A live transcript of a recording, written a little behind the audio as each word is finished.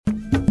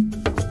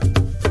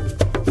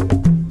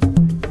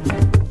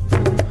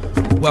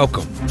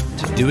Welcome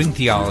to Doing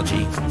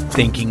Theology,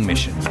 Thinking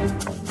Mission,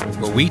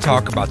 where we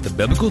talk about the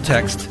biblical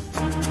text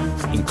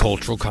in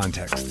cultural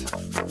context.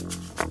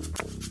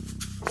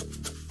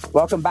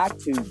 Welcome back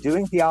to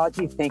Doing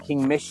Theology,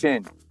 Thinking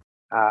Mission.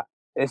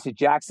 This is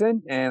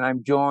Jackson, and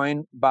I'm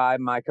joined by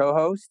my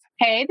co-host.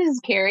 Hey, this is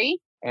Carrie.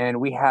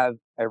 And we have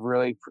a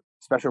really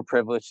special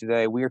privilege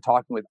today. We are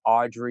talking with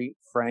Audrey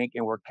Frank,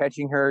 and we're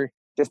catching her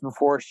just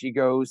before she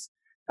goes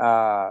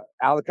out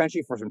of the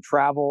country for some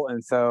travel.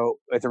 And so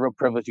it's a real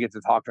privilege to get to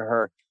talk to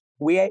her.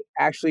 We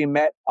actually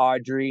met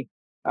Audrey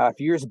a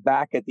few years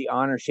back at the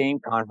Honor Shame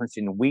Conference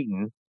in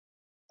Wheaton,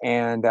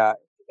 and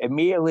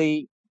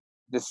immediately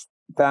just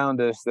found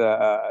us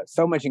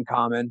so much in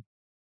common,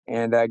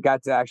 and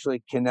got to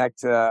actually connect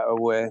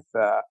with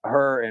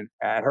her and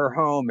at her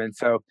home. And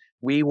so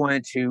we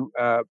wanted to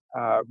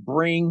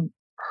bring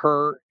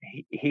her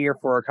here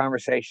for a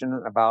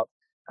conversation about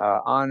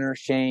honor,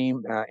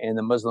 shame in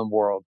the Muslim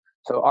world.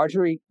 So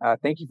Audrey,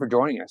 thank you for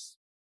joining us.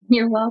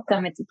 You're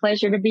welcome. It's a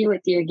pleasure to be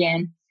with you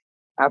again.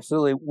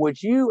 Absolutely.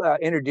 Would you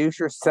introduce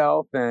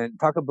yourself and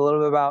talk a little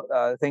bit about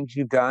the things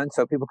you've done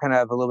so people kind of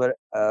have a little bit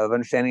of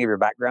understanding of your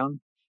background?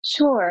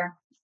 Sure.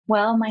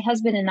 Well, my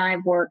husband and I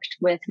have worked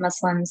with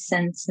Muslims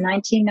since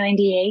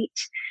 1998.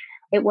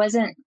 It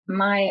wasn't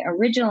my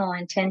original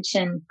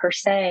intention per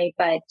se,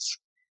 but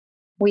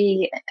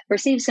we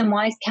received some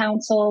wise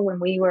counsel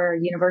when we were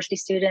university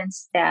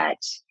students that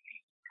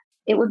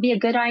it would be a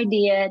good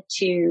idea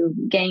to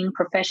gain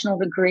professional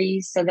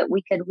degrees so that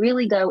we could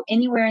really go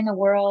anywhere in the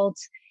world,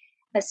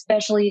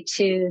 especially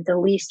to the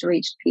least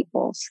reached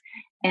peoples.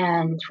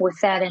 And with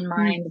that in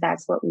mind,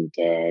 that's what we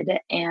did.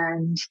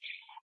 And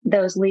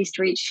those least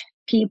reached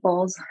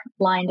peoples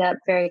lined up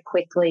very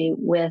quickly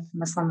with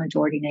Muslim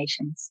majority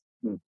nations.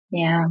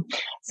 Yeah.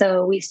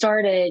 So we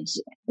started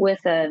with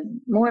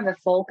more of a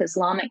folk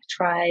Islamic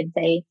tribe.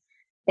 They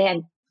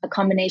had a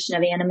combination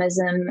of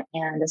animism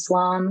and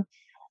Islam.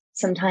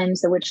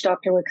 Sometimes the witch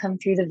doctor would come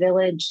through the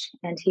village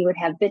and he would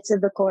have bits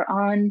of the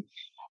Quran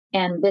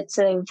and bits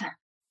of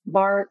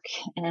bark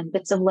and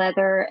bits of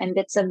leather and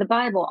bits of the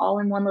Bible all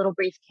in one little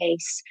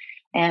briefcase.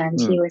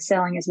 And he was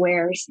selling his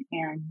wares,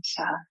 and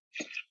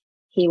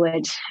he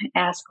would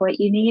ask what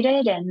you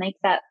needed and make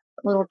that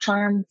little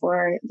charm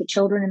for the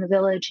children in the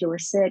village who were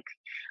sick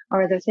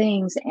or other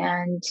things.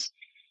 And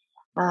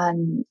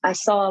I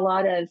saw a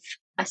lot of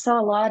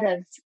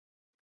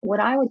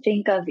what I would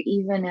think of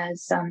even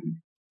as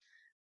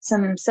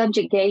some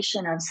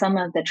subjugation of some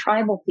of the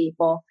tribal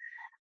people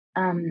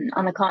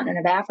on the continent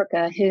of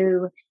Africa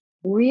who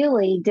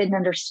really didn't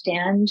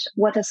understand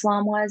what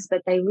Islam was,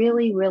 but they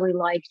really, really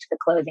liked the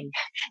clothing.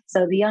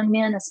 So the young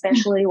men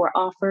especially were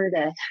offered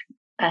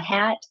a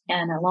hat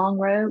and a long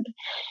robe,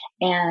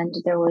 and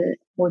there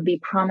would be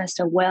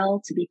promised a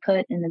well to be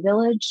put in the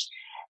village.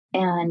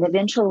 And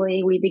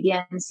eventually we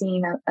began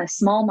seeing a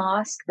small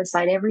mosque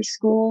beside every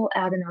school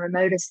out in the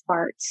remotest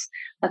parts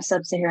of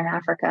sub-Saharan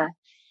Africa.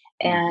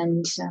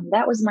 And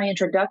that was my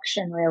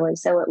introduction, really.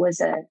 So it was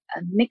a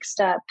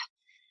mixed up,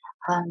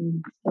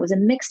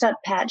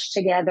 patched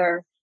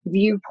together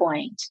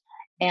viewpoint.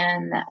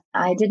 And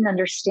I didn't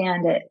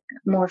understand it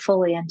more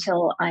fully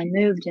until I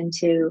moved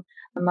into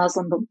a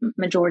Muslim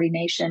majority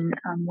nation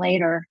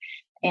later.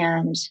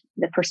 And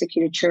the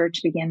persecuted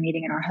church began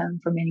meeting in our home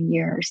for many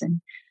years. And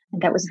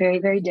that was very,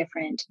 very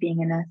different,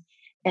 being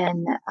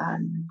in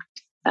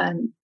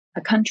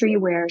a country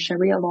where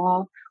Sharia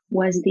law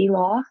was the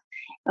law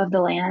of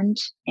the land,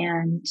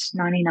 and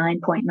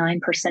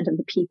 99.9% of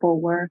the people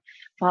were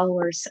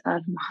followers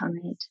of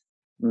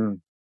Muhammad.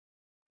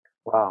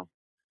 Wow.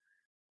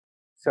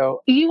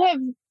 So You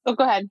have,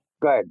 go ahead.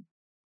 Go ahead.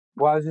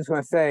 Well, I was just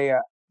going to say,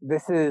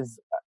 this is,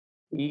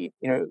 you've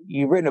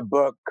written a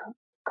book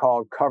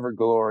called Covered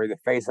Glory, The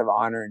Face of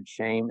Honor and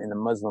Shame in the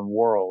Muslim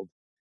World.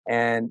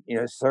 And,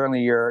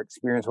 certainly your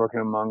experience working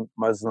among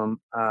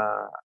Muslim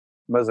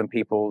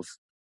peoples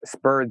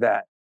spurred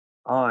that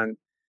on.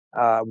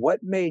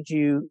 What made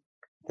you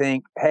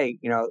think, hey,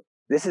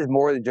 this is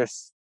more than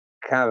just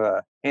kind of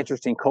a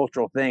interesting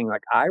cultural thing.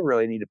 Like, I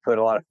really need to put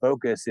a lot of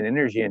focus and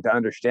energy into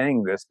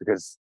understanding this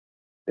because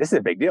this is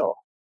a big deal.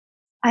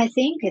 I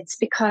think it's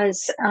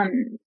because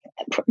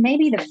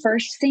maybe the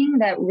first thing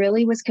that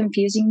really was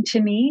confusing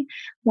to me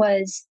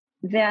was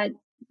that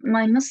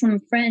my Muslim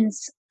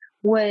friends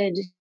would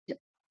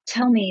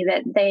tell me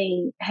that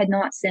they had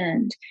not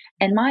sinned.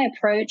 And my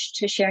approach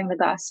to sharing the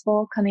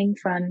gospel coming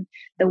from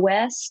the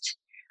West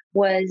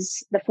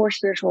was the 4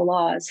 spiritual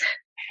laws.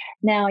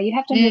 Now you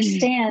have to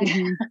understand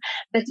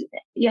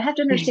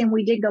that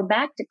we did go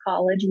back to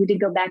college, we did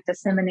go back to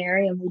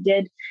seminary, and we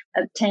did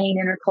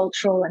obtain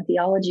intercultural and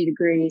theology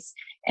degrees.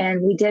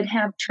 And we did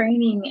have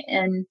training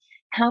in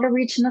how to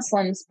reach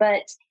Muslims,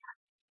 but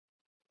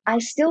I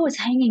still was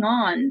hanging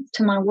on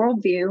to my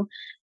worldview.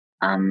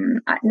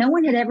 No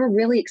one had ever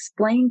really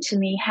explained to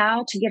me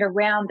how to get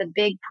around the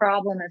big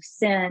problem of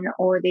sin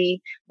or the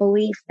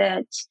belief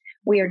that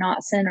we are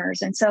not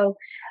sinners. And so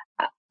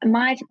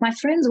my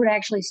friends would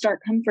actually start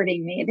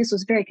comforting me. This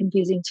was very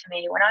confusing to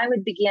me when I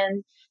would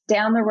begin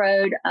down the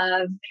road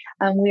of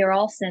we are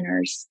all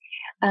sinners.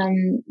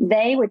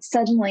 They would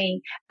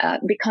suddenly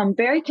become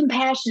very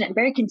compassionate,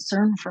 very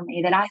concerned for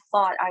me that I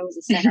thought I was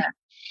a sinner.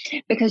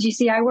 Because you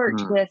see, I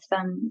worked Mm. with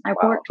I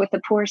Wow. worked with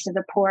the poorest of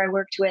the poor. I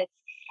worked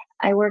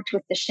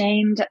with the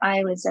shamed.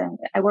 I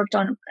worked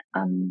on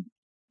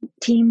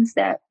teams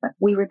that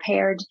we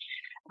repaired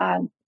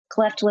um,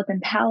 cleft lip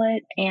and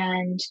palate,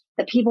 and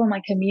the people in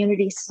my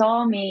community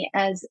saw me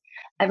as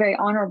a very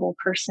honorable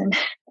person.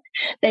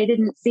 They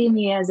didn't see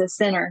me as a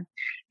sinner.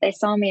 They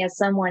saw me as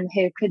someone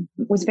who could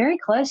was very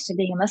close to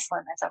being a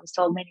Muslim, as I was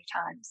told many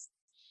times.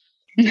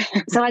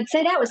 So I'd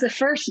say that was the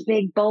first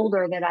big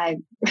boulder that I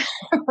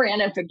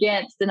ran up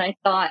against, and I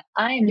thought,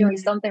 I am doing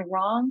Mhm. something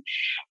wrong.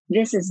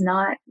 This is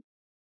not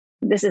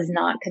this is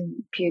not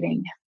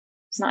computing.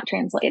 It's not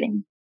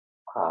translating.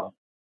 Wow.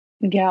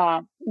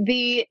 Yeah.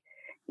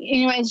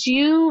 As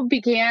you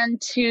began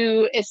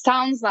to, it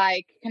sounds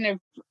like, kind of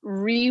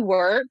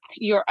rework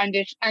your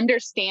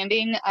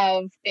understanding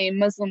of a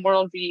Muslim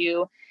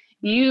worldview,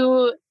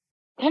 you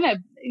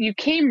you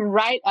came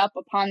right up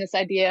upon this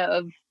idea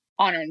of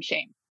honor and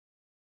shame.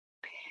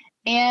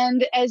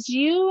 And as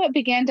you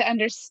began to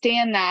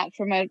understand that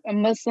from a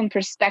Muslim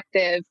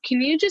perspective,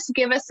 can you just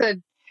give us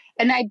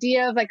an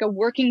idea of like a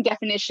working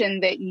definition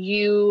that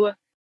you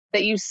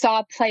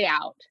saw play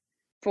out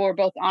for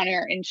both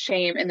honor and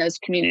shame in those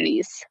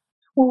communities?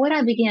 Well,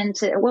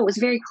 what was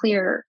very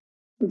clear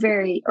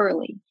very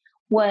early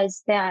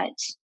was that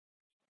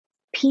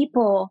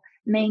people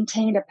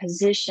maintained a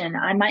position.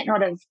 I might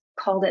not have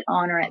called it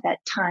honor at that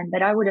time,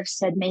 but I would have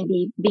said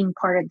maybe being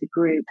part of the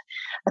group,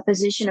 a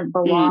position of Mm.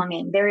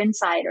 belonging. They're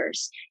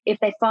insiders if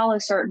they follow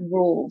certain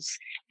rules.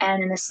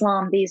 And in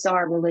Islam, these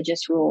are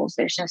religious rules.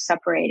 There's no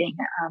separating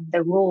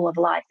the rule of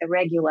life, the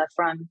regula,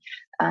 from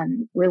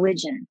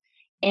religion.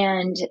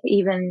 And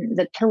even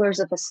the pillars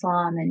of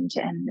Islam, and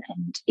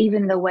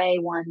even the way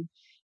one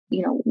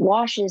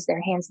washes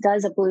their hands,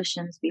 does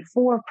ablutions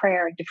before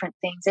prayer, different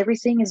things.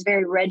 Everything is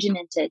very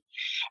regimented.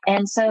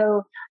 And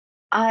so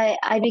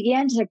I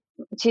began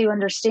to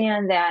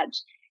understand that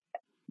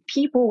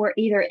people were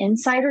either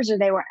insiders or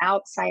they were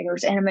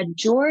outsiders. And a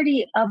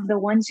majority of the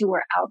ones who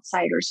were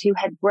outsiders, who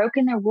had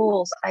broken the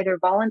rules either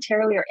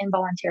voluntarily or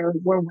involuntarily,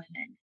 were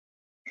women.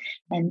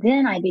 And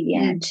then I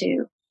began Mm.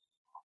 to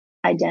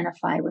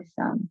identify with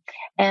them.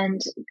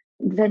 And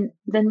the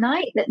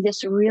night that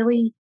this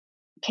really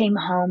came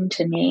home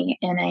to me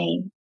in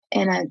a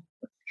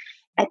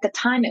at the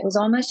time it was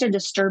almost a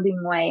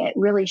disturbing way.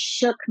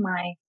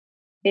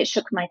 It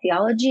shook my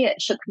theology.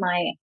 It shook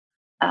my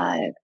uh,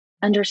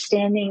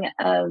 understanding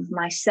of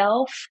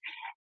myself,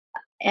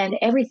 and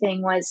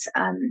everything was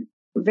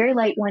very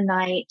late one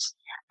night.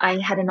 I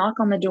had a knock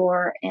on the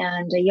door,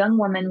 and a young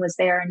woman was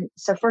there. And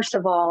so, first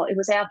of all, it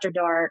was after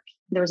dark.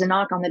 There was a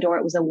knock on the door.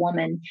 It was a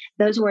woman.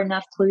 Those were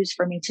enough clues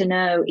for me to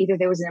know either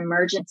there was an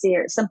emergency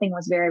or something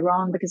was very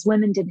wrong, because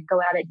women didn't go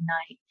out at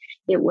night.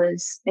 It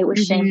was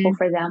shameful Hmm.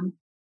 for them.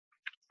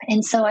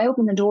 And so I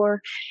opened the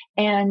door,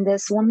 and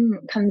this woman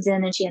comes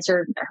in, and she has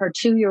her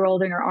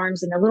 2-year-old in her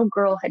arms, and the little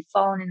girl had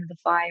fallen into the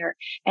fire.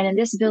 And in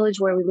this village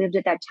where we lived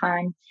at that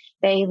time,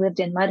 they lived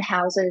in mud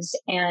houses,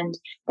 and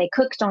they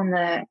cooked on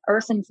the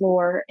earthen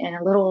floor in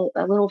a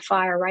little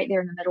fire right there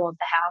in the middle of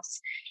the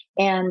house.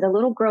 And the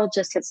little girl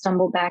just had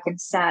stumbled back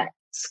and sat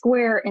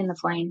square in the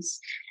flames.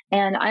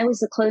 And I was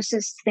the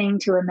closest thing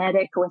to a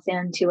medic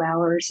within 2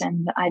 hours,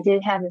 and I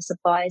did have the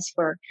supplies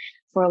for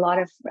a lot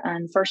of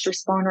first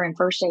responder and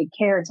first aid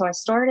care. And so I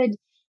started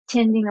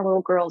tending the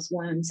little girl's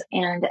wounds.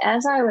 And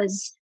as I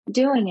was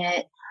doing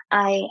it,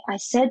 I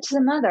said to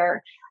the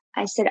mother,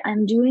 I said,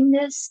 I'm doing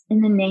this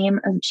in the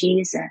name of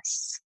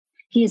Jesus.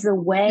 He is the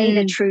way,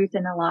 the Mm. truth,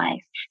 and the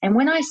life. And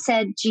when I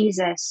said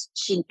Jesus,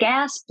 she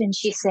gasped and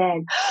she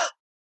said,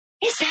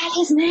 is that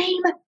his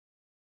name?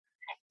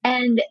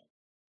 And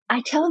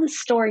I tell this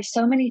story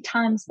so many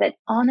times that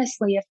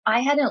honestly, if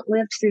I hadn't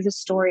lived through the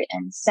story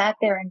and sat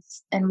there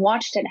and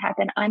watched it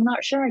happen, I'm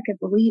not sure I could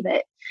believe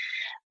it,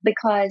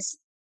 because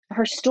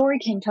her story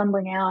came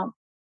tumbling out.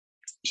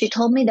 She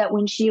told me that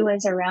when she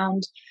was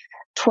around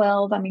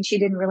 12, I mean, she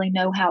didn't really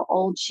know how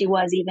old she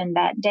was even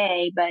that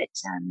day, but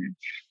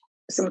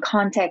some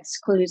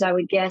context clues, I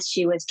would guess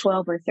she was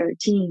 12 or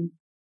 13.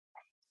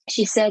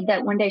 She said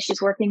that one day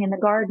she's working in the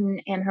garden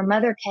and her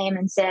mother came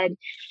and said,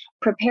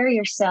 prepare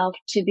yourself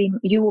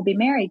you will be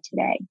married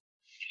today.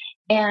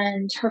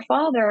 And her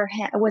father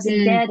was Mm.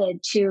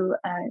 indebted to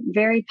a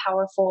very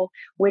powerful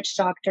witch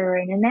doctor.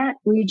 And in that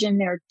region,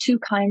 there are two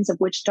kinds of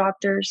witch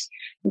doctors.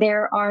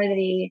 There are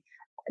the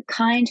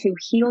kind who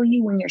heal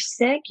you when you're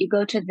sick. You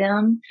go to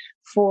them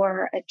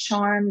for a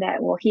charm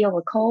that will heal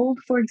a cold,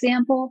 for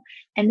example.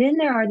 And then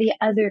there are the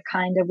other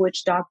kind of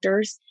witch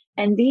doctors.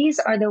 And these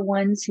are the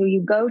ones who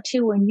you go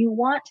to when you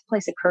want to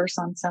place a curse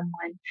on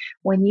someone,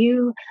 when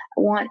you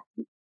want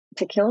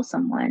to kill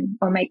someone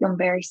or make them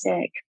very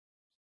sick.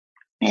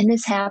 And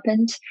this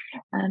happened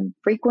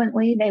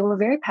frequently. They were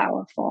very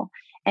powerful.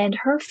 And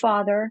her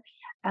father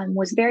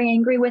was very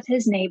angry with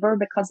his neighbor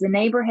because the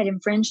neighbor had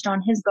infringed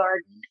on his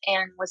garden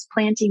and was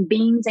planting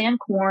beans and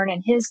corn,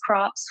 and his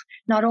crops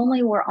not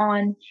only were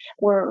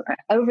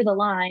over the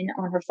line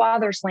on her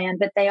father's land,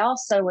 but they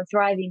also were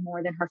thriving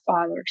more than her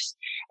father's.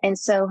 And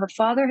so her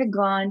father had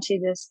gone to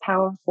this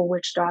powerful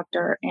witch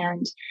doctor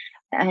and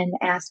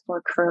asked for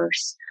a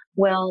curse.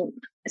 Well,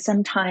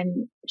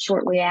 sometime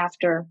shortly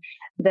after,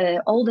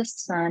 the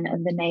oldest son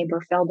of the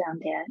neighbor fell down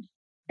dead.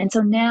 And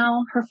so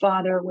now her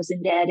father was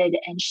indebted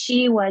and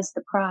she was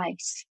the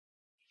price.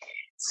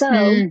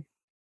 So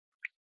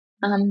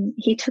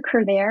he took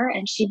her there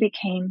and she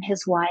became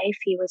his wife.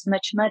 He was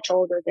much, much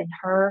older than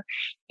her.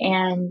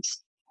 And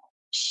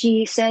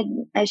she said,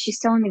 as she's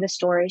telling me the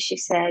story, she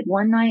said,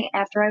 one night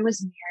after I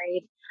was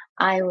married,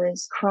 I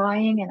was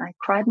crying and I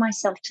cried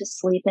myself to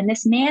sleep. And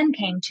this man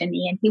came to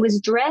me and he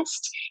was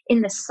dressed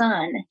in the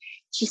sun.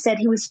 She said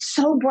he was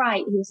so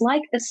bright. He was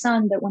like the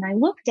sun, but when I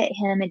looked at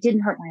him, it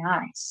didn't hurt my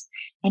eyes.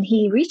 And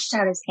he reached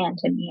out his hand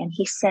to me and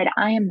he said,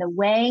 I am the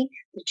way,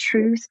 the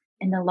truth,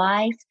 and the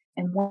life.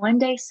 And one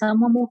day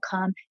someone will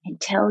come and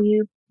tell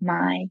you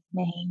my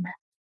name.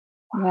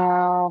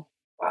 Wow.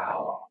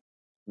 Wow.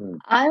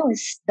 I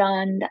was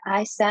stunned.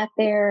 I sat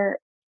there.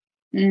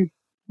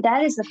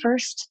 That is the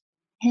first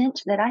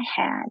hint that I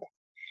had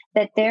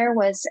that there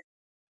was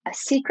a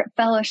secret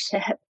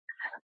fellowship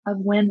of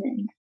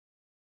women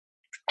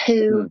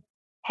who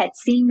had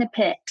seen the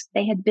pit.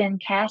 They had been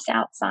cast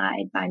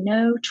outside by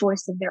no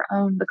choice of their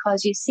own,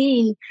 because you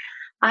see,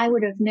 I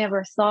would have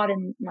never thought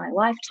in my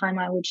lifetime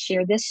I would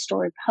share this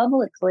story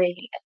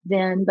publicly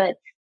then, but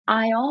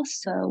I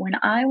also, when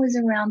I was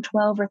around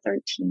 12 or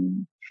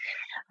 13,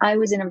 I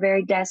was in a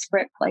very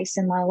desperate place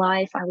in my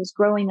life. I was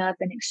growing up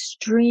in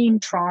extreme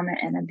trauma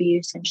and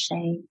abuse and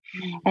shame,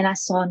 and I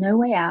saw no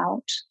way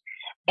out,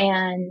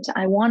 and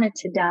I wanted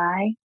to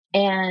die.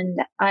 And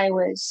I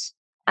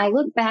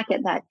look back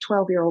at that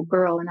 12-year-old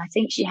girl, and I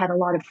think she had a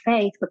lot of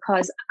faith,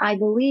 because I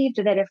believed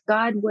that if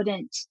God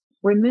wouldn't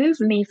remove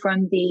me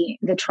from the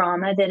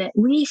trauma, then at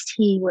least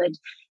he would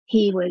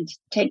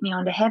take me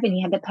on to heaven.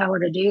 He had the power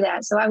to do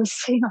that. So I was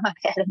sitting on my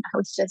bed and I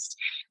was just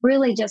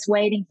really just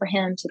waiting for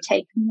him to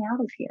take me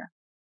out of here.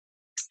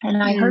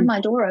 And I heard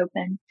my door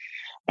open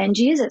and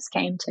Jesus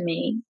came to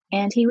me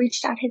and he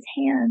reached out his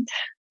hand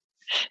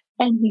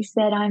and he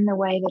said, I'm the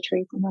way, the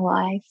truth, and the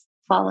life.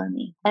 Follow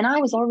me. And I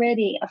was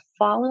already a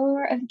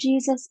follower of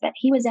Jesus, but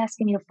he was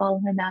asking me to follow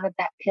him out of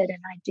that pit.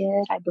 And I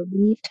did. I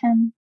believed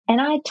him. And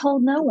I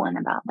told no one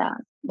about that,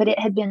 but it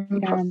had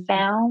been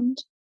profound.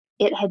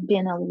 It had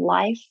been a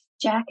life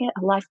jacket,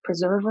 a life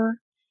preserver.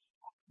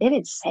 It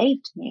had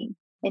saved me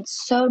in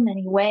so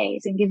many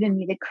ways and given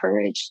me the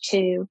courage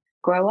to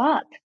grow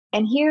up.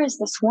 And here is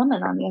this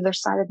woman on the other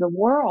side of the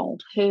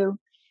world who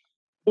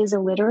is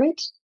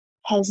illiterate,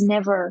 has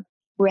never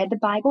read the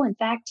Bible. In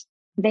fact,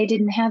 they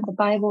didn't have the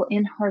Bible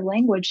in her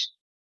language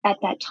at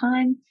that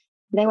time.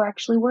 They were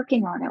actually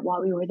working on it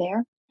while we were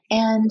there.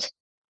 And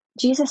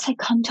Jesus had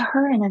come to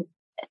her in an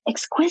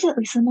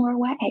exquisitely similar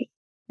way.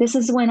 This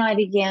is when I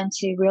began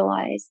to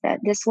realize that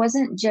this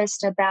wasn't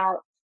just about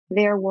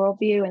their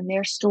worldview and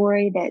their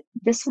story, that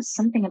this was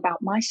something about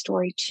my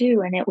story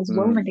too, and it was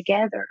woven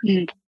together.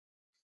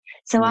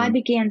 So I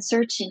began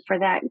searching for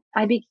that.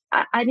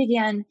 I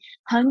began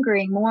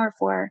hungering more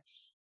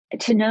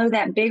to know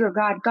that bigger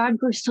God. God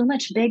grew so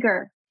much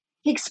bigger.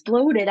 He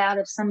exploded out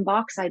of some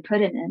box I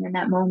put him in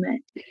that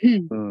moment.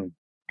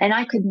 And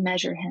I couldn't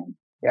measure him.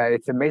 Yeah,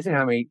 it's amazing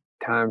how many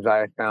times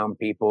I found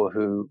people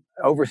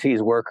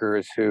overseas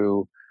workers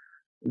who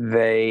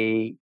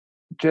they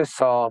just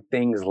saw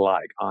things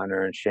like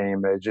honor and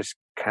shame as just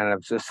kind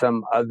of just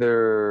some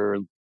other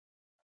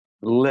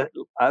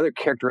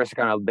characteristic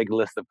on a big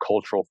list of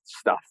cultural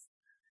stuff.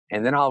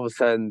 And then all of a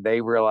sudden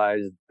they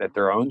realized that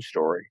their own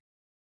story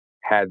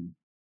had,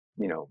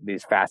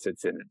 these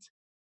facets in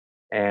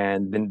it.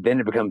 And then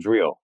it becomes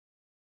real.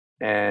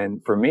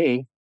 And for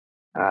me,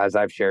 as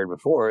I've shared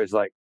before, is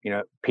like,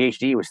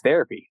 PhD was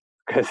therapy,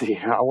 because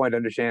I wanted to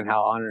understand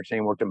how honor and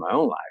shame worked in my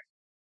own life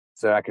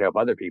so I could help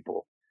other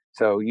people.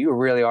 So you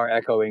really are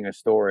echoing a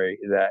story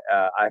that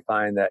I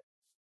find that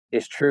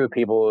is true of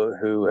people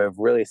who have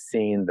really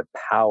seen the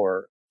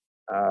power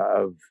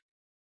of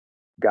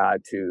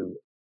God to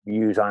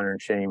use honor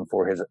and shame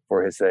for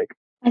his sake.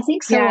 I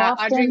think so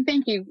often. Audrey,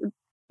 thank you.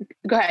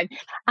 Go ahead.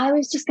 I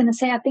was just going to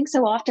say, I think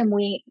so often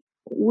we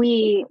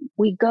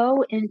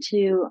go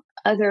into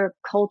other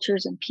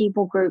cultures and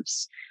people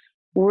groups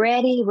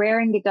ready,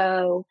 raring to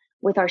go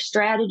with our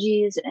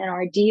strategies and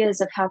our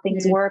ideas of how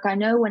things work. I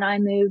know when I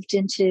moved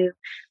into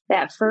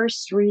that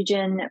first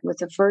region with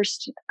the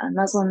first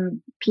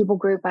Muslim people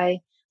group I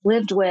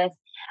lived with,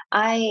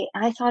 I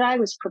thought I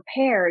was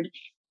prepared,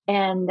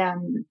 and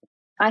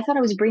I thought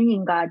I was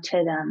bringing God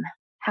to them.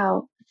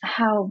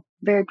 How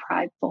very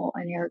prideful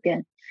and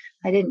arrogant.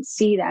 I didn't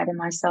see that in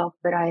myself,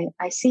 but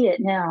I see it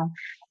now.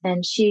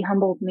 And she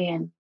humbled me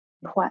and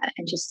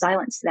just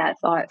silenced that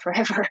thought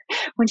forever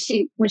when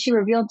she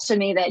revealed to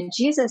me that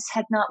Jesus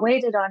had not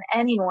waited on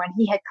anyone.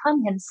 He had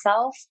come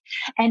himself.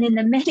 And in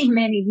the many,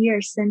 many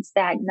years since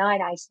that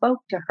night I spoke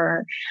to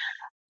her,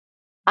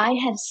 I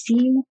have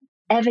seen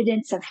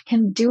evidence of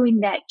him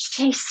doing that,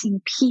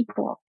 chasing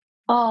people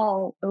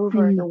all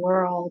over the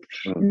world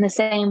in the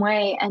same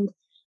way. And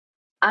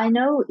I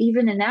know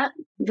even in that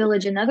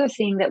village, another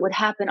thing that would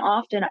happen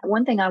often,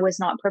 one thing I was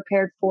not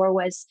prepared for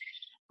was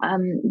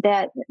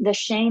that the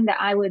shame that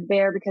I would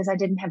bear because I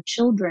didn't have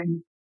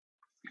children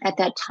at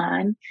that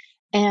time.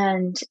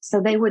 And so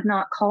they would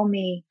not call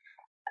me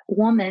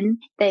woman,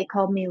 they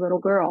called me little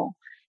girl.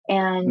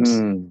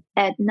 And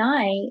at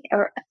night,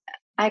 or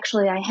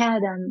actually I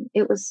had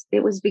it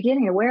was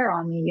beginning to wear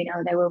on me.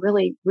 They were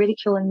really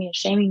ridiculing me and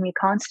shaming me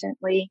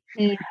constantly.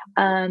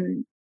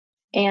 um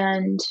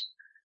and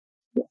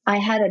I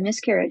had a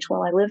miscarriage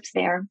while I lived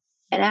there.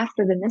 And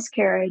after the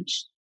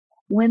miscarriage,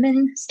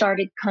 women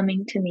started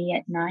coming to me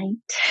at night,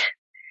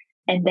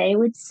 and they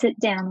would sit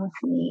down with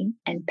me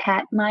and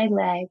pat my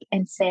leg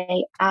and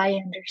say, I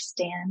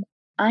understand.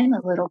 I'm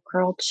a little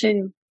girl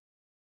too.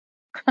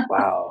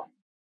 Wow.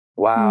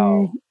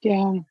 Wow.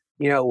 Yeah.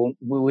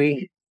 When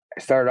we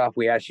started off,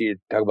 we asked you to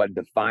talk about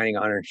defining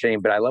honor and shame,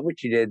 but I love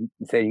what you did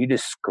and say you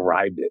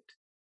described it.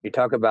 You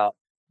talk about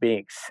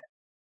being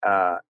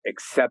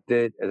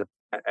accepted as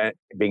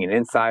being an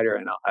insider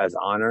and as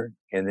honor,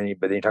 and then you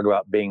talk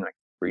about being like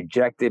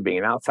rejected, being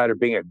an outsider,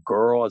 being a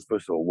girl as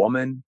opposed to a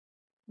woman.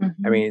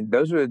 I mean,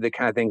 those are the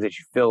kind of things that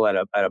you feel at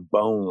a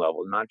bone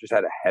level, not just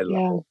at a head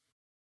level.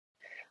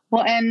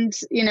 Well, and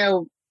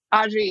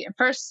Audrey,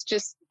 first,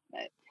 just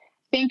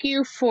thank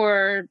you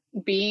for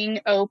being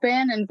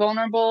open and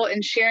vulnerable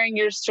and sharing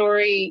your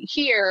story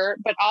here,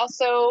 but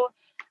also,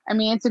 I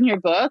mean, it's in your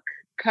book,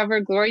 Cover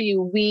Glory.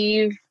 You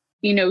weave,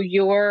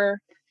 your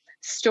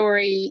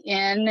story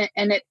in,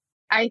 and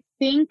I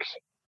think,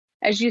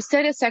 as you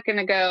said a second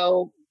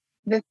ago,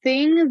 the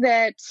thing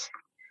that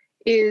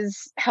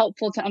is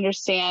helpful to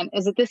understand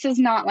is that this is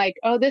not like,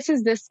 oh, this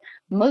is this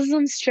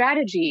Muslim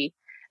strategy,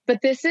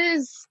 but this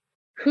is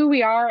who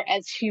we are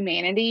as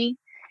humanity.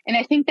 And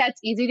I think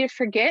that's easy to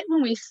forget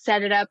when we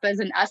set it up as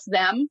an us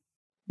them.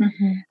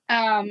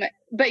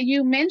 But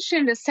you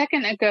mentioned a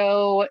second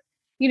ago,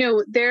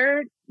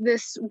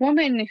 this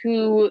woman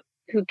who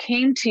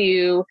came to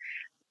you,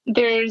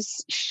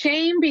 there's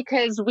shame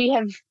because we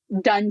have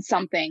done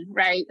something,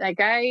 right? Like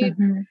I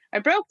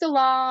broke the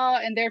law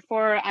and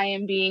therefore I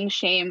am being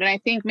shamed. And I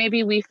think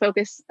maybe we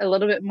focus a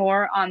little bit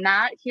more on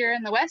that here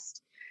in the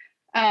West.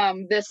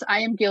 This, I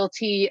am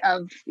guilty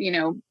of,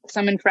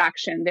 some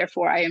infraction,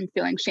 therefore I am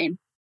feeling shame.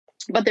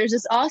 But there's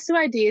this also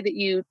idea that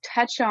you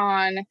touch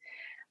on,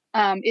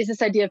 is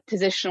this idea of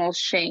positional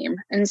shame.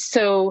 And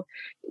so,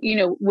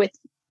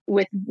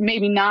 with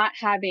maybe not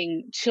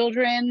having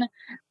children,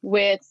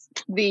 with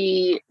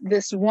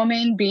this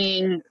woman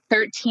being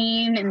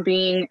 13 and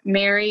being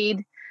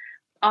married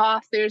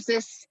off, there's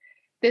this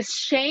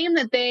shame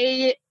that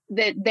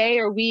they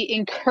or we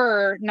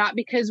incur, not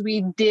because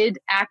we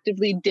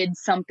actively did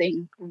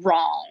something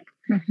wrong,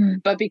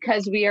 but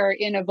because we are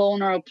in a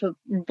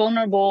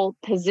vulnerable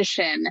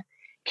position.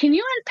 Can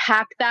you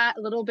unpack that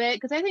a little bit?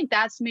 Because I think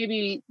that's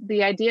maybe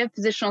the idea of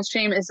positional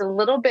shame is a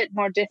little bit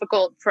more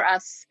difficult for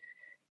us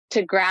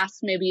to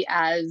grasp, maybe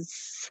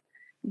as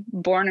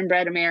born and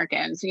bred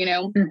Americans,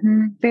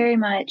 Very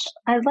much.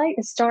 I'd like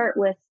to start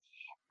with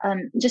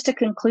just a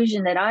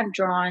conclusion that I've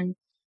drawn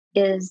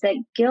is that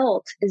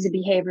guilt is a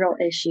behavioral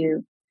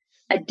issue.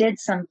 I did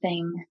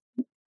something,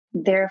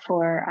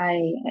 therefore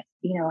I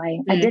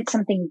did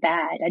something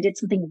bad. I did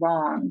something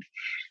wrong.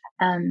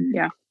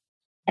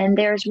 And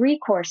there's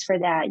recourse for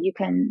that. You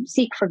can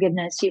seek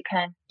forgiveness. You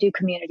can do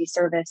community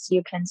service.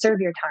 You can serve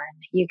your time.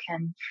 You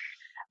can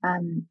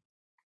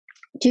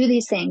do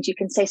these things. You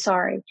can say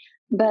sorry.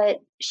 But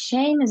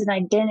shame is an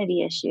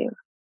identity issue.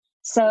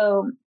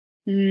 So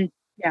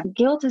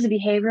guilt is a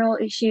behavioral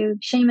issue.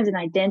 Shame is an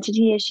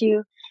identity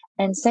issue.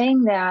 And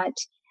saying that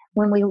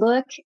when we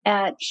look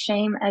at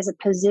shame as a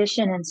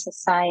position in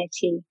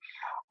society,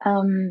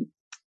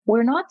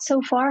 we're not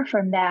so far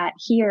from that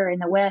here in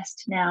the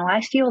West now.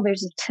 I feel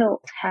there's a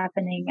tilt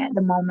happening at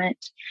the moment.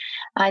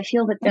 I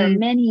feel that there are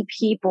many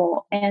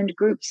people and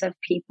groups of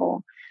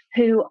people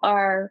who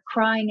are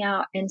crying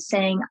out and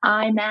saying,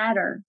 I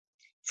matter.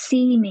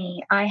 See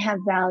me. I have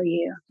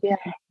value.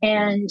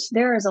 And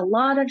there is a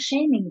lot of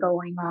shaming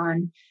going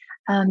on.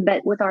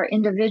 But with our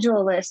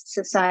individualist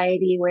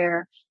society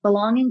where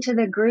belonging to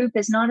the group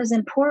is not as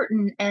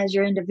important as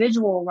your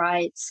individual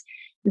rights,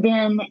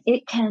 then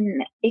it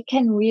can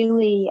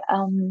really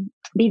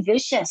be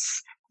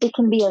vicious. It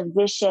can be a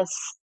vicious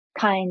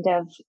kind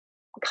of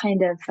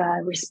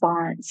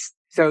response.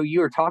 So you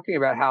were talking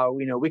about how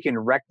we can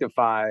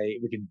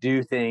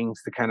do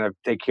things to kind of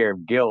take care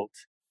of guilt,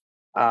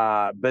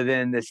 but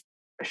then this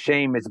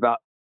shame that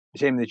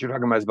you're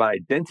talking about is about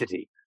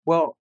identity.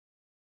 Well,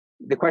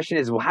 the question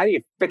is, well, how do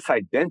you fix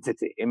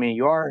identity? I mean,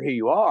 you are who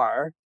you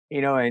are,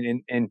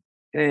 and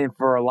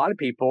for a lot of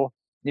people,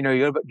 you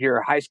go to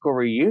your high school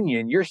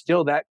reunion, you're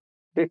still that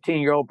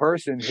 15-year-old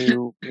person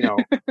who,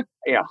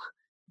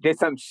 did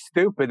something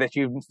stupid that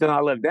you've still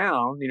not lived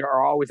down,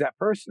 are always that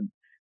person.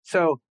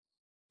 So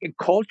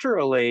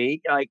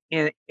culturally, like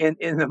in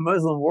the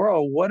Muslim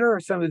world, what are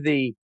some of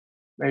the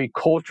maybe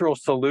cultural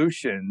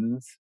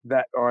solutions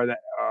that are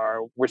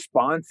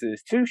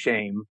responses to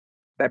shame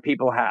that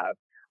people have?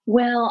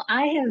 Well,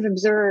 I have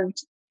observed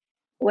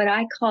what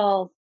I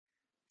call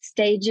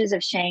stages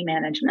of shame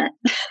management.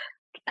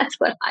 That's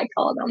what I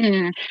call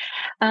them.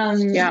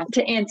 Mm, yeah.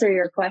 To answer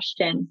your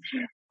question.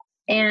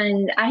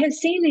 And I have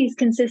seen these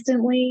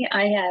consistently.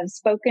 I have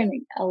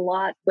spoken a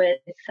lot with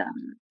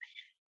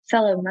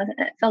fellow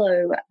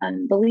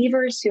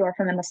believers who are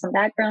from a Muslim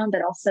background,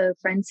 but also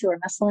friends who are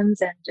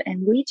Muslims,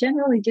 and we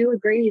generally do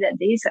agree that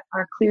these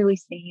are clearly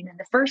seen. And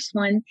the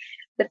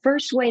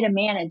first way to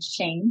manage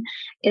shame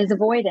is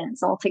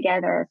avoidance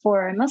altogether.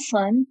 For a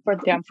Muslim,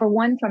 Yeah. for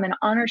one from an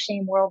honor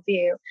shame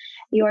worldview,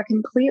 you are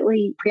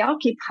completely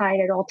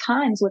preoccupied at all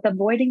times with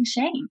avoiding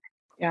shame.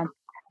 Yeah.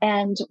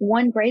 And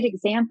one great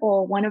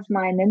example, one of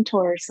my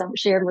mentors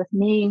shared with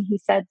me, he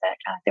said that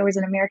there was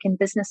an American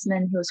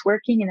businessman who was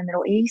working in the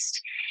Middle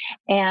East,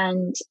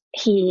 and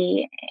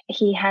he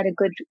had a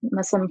good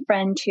Muslim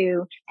friend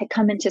who had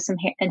come into some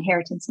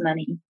inheritance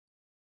money.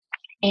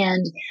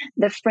 And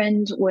the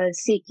friend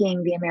was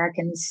seeking the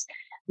American's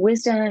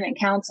wisdom and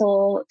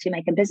counsel to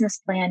make a business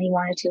plan. He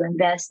wanted to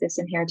invest this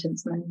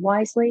inheritance money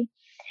wisely.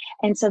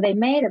 And so they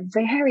made a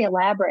very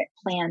elaborate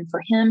plan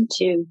for him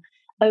to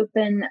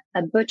open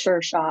a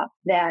butcher shop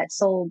that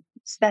sold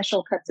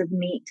special cuts of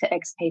meat to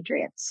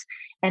expatriates.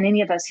 And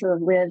any of us who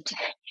have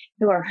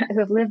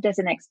lived as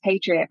an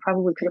expatriate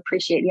probably could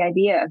appreciate the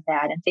idea of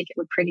that and think it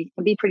would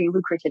be pretty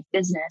lucrative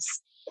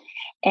business.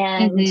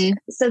 And Hmm.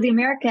 so the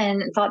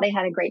American thought they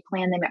had a great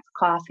plan. They met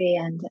for coffee,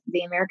 and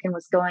the American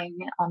was going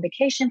on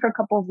vacation for a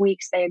couple of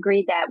weeks. They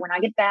agreed that when I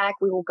get back,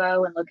 we will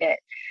go and look at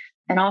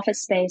an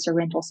office space or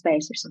rental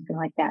space or something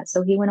like that.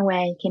 So he went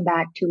away, came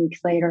back 2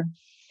 weeks later.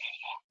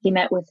 He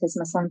met with his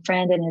Muslim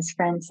friend, and his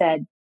friend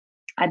said,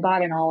 I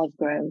bought an olive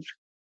grove.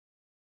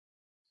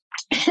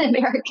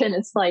 American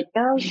is like,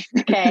 oh,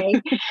 okay.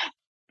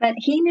 But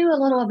he knew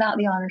a little about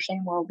the honor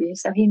shame worldview.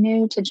 So he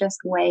knew to just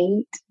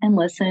wait and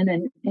listen,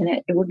 and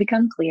it would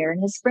become clear.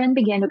 And his friend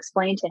began to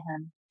explain to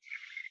him,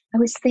 I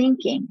was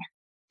thinking,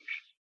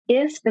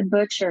 if the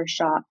butcher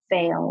shop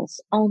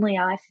fails, only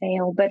I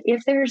fail. But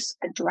if there's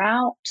a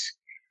drought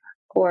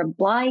or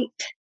blight,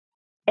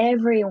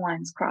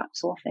 everyone's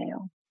crops will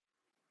fail.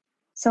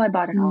 So I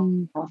bought an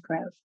Mm, olive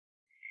grove.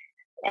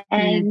 mm,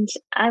 And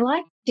I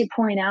like to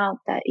point out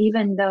that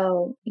even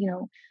though,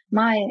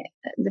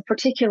 the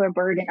particular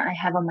burden I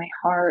have on my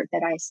heart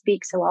that I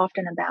speak so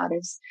often about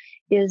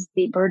is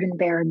the burden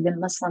bearer, the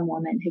Muslim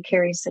woman who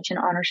carries such an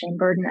honor shame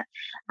burden.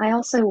 I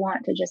also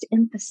want to just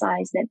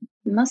emphasize that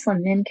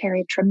Muslim men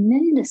carry a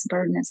tremendous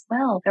burden as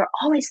well. They're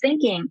always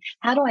thinking,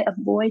 how do I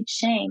avoid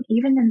shame?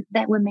 Even then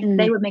they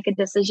mm, would make a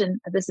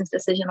business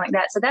decision like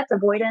that. So that's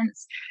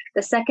avoidance.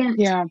 The second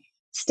yeah.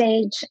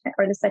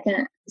 the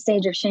second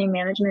stage of shame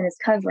management is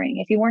covering.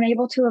 If you weren't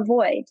able to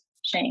avoid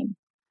shame,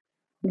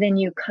 then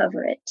you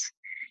cover it.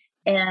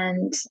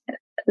 And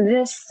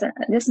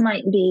this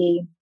might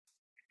be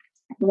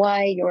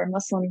why your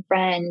Muslim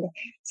friend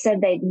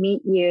said they'd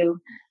meet you,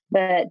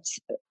 but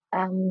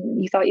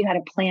you thought you had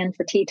a plan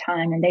for tea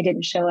time and they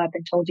didn't show up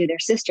and told you their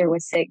sister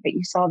was sick, but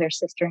you saw their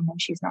sister and then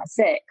she's not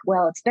sick.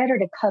 Well, it's better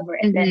to cover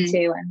it Hmm.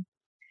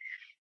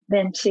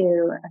 than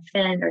to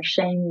offend or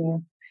shame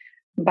you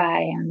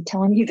by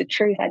telling you the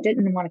truth. I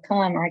didn't want to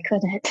come or I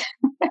couldn't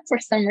for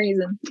some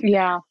reason.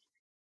 Yeah.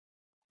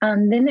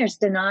 Then there's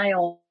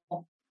denial,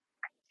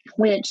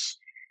 which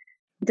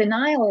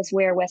denial is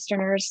where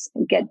Westerners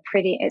get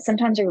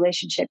sometimes a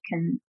relationship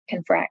can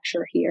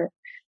fracture here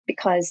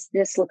because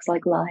this looks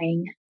like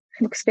lying.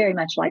 It looks very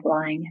much like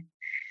lying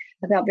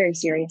about very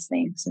serious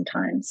things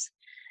sometimes.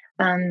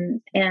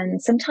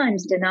 And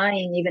sometimes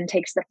denying even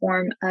takes the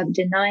form of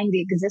denying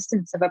the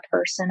existence of a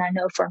person. I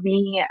know for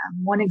me,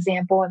 one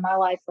example in my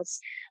life was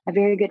a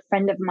very good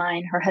friend of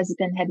mine. Her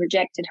husband had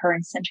rejected her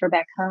and sent her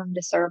back home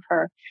to serve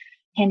her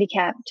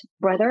handicapped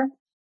brother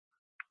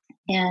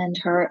and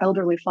her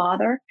elderly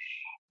father.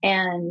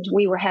 And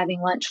we were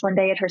having lunch one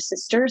day at her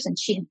sister's, and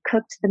she had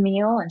cooked the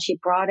meal and she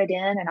brought it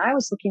in. And I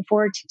was looking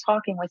forward to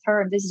talking with her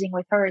and visiting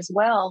with her as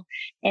well.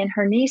 And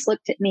her niece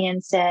looked at me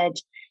and said,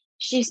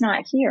 she's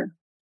not here.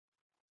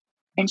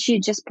 And she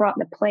had just brought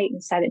the plate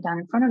and sat it down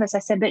in front of us. I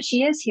said, but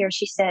she is here.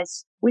 She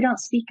says, we don't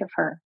speak of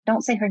her.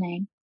 Don't say her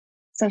name.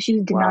 So she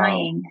was Wow.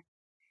 denying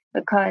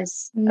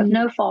because of Mm,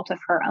 no fault of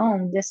her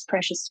own. This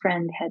precious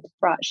friend had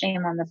brought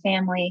shame on the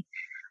family,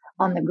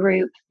 on the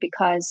group,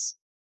 because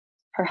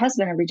her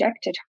husband had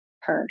rejected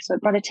her. So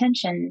it brought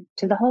attention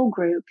to the whole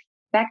group,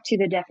 back to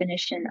the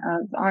definition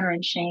of honor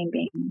and shame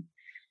being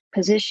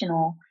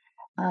positional.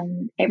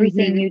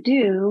 Everything hmm. you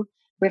do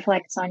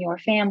reflects on your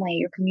family,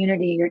 your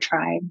community, your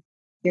tribe,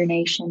 your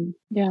nation.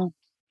 Yeah.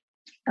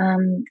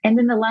 And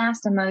then the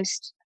last and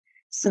most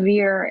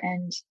severe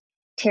and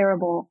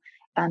terrible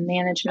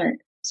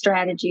management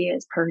strategy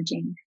is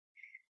purging.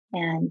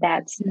 And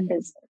that's Mm,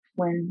 is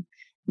when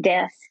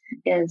death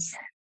is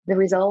the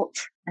result,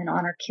 an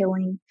honor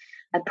killing,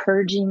 a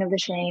purging of the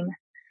shame.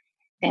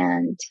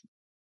 And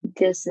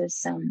this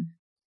is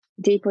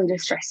deeply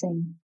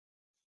distressing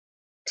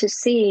to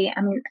see.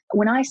 I mean,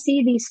 when I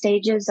see these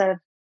stages of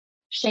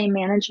shame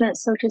management,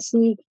 so to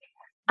speak,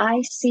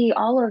 I see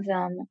all of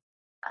them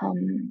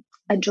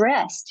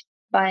addressed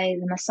by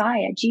the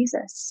Messiah,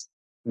 Jesus.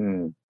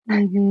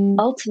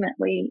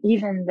 Ultimately,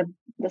 even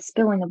the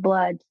spilling of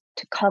blood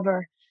to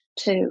cover,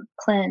 to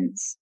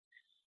cleanse,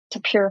 to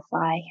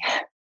purify,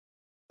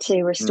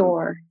 to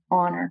restore,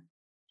 honor.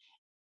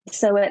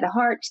 So at the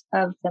heart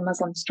of the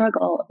Muslim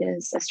struggle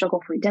is a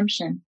struggle for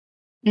redemption.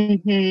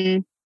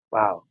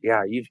 Wow.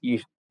 Yeah.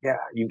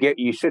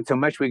 You said so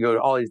much. We go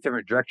to all these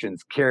different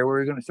directions. Carrie, what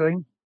were you going to say?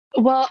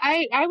 Well,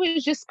 I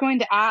was just going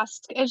to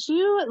ask, as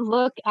you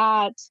look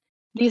at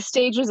these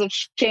stages of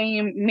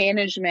shame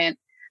management,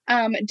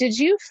 did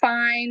you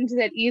find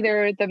that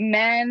either the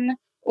men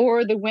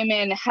or the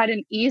women had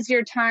an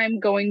easier time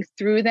going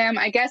through them?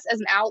 I guess as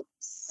an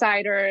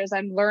outsider, as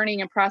I'm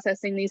learning and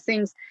processing these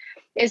things,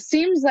 it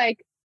seems like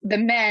the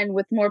men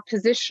with more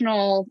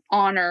positional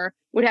honor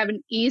would have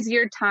an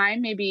easier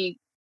time maybe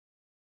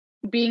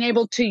being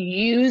able to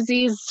use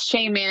these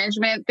shame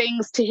management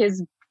things to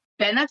his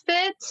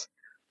benefit.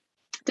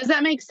 Does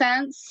that make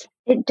sense?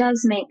 It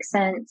does make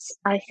sense.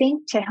 I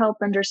think to help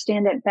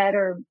understand it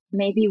better,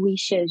 maybe we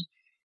should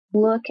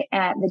look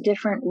at the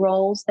different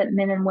roles that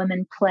men and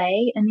women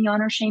play in the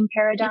honor shame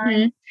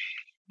paradigm.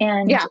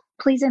 And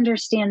please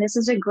understand, this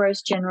is a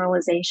gross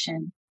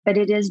generalization, but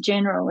it is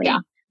generally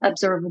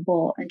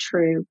observable and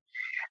true.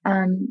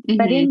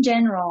 But in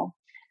general,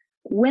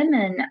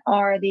 women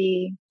are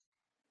they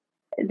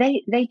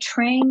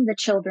train the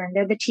children.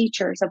 They're the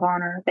teachers of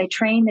honor. They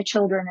train the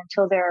children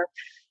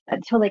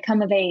until they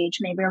come of age,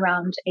 maybe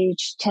around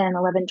age 10,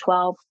 11,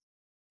 12.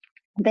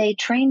 They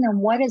train them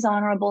what is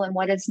honorable and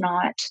what is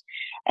not,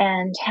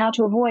 and how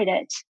to avoid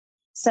it.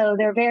 So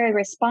they're very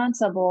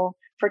responsible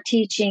for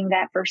teaching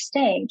that first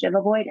stage of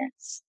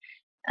avoidance.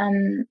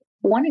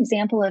 One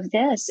example of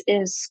this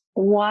is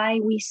why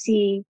we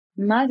see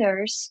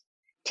mothers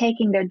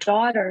taking their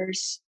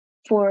daughters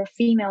for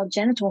female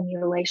genital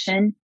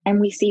mutilation, and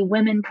we see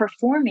women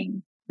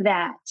performing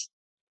that.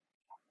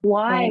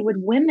 Why would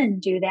women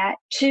do that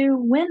to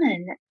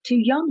women, to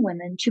young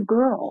women, to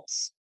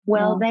girls?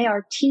 Well, they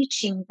are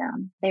teaching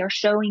them. They are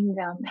showing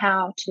them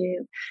how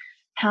to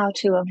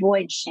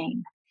avoid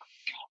shame.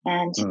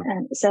 And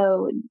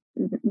so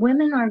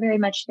women are very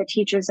much the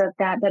teachers of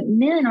that, but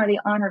men are the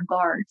honor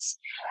guards.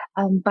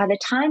 By the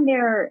time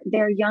they're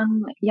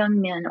young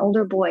men,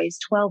 older boys,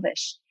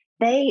 12-ish,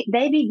 they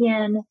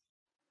begin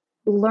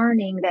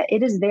learning that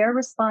it is their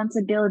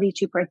responsibility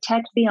to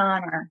protect the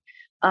honor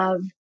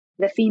of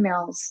the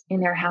females in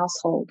their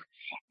household.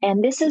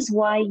 And this is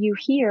why you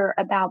hear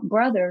about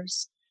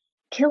brothers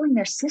killing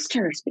their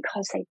sisters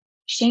because they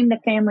shame the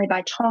family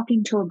by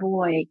talking to a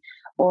boy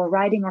or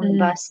riding on the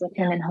bus with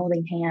him and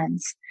holding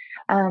hands.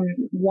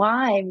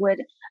 Why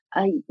would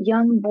a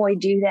young boy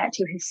do that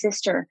to his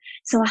sister?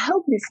 So I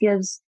hope this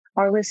gives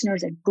our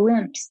listeners a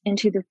glimpse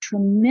into the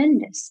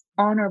tremendous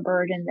honor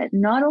burden that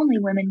not only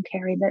women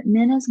carry, but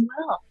men as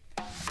well.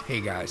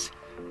 Hey guys,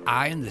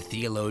 I am the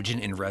theologian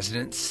in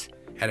residence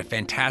at a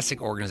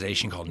fantastic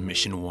organization called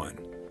Mission One,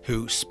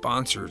 who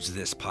sponsors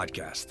this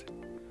podcast.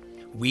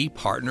 We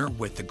partner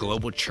with the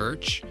global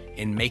church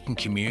in making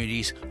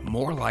communities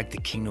more like the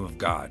kingdom of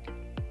God.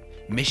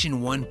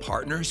 Mission One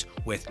partners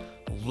with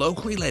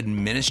locally led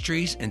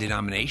ministries and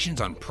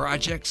denominations on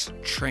projects,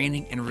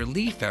 training, and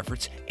relief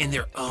efforts in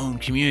their own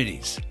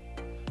communities.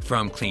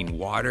 From clean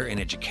water and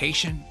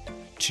education,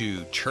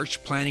 to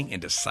church planning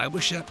and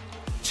discipleship,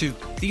 to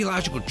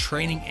theological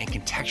training and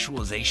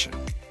contextualization,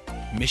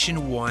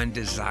 Mission One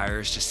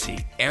desires to see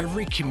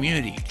every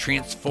community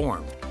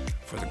transformed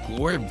for the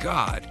glory of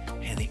God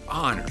and the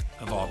honor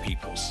of all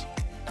peoples.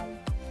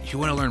 If you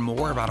want to learn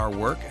more about our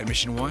work at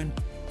Mission One,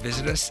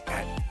 visit us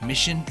at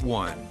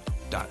missionone.org.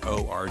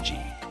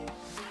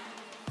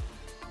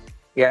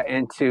 Yeah,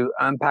 and to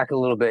unpack a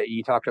little bit,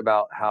 you talked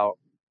about how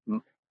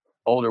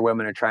older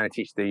women are trying to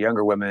teach the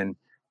younger women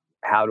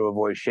how to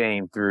avoid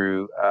shame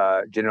through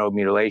genital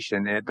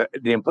mutilation. And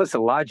the implicit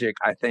logic,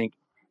 I think,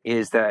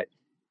 is that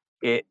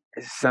it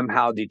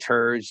somehow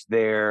deters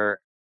their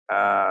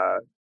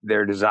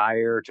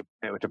desire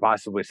to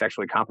possibly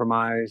sexually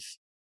compromise.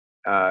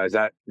 Is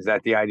that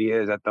the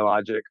idea? Is that the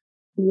logic?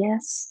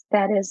 Yes,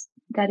 that is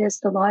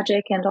the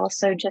logic, and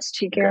also just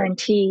to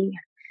guarantee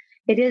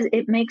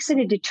it makes it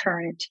a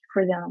deterrent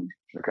for them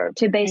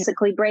to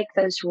basically break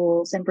those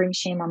rules and bring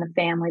shame on the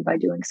family by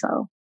doing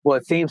so. Well,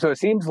 it seems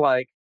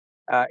like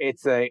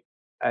it's a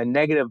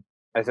negative,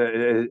 as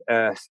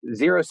a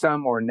zero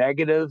sum or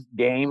negative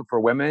game for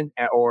women,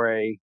 or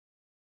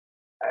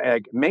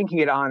men can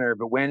get honor,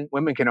 but when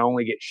women can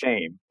only get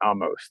shame.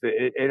 Almost,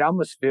 it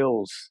almost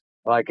feels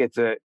like it's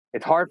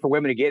hard for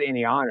women to get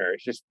any honor.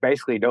 It's just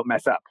basically don't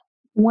mess up.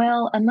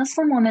 Well, a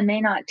Muslim woman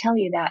may not tell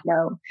you that,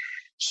 though.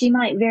 She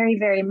might very,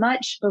 very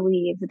much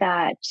believe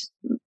that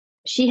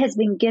she has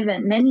been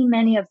given.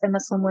 Many of the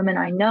Muslim women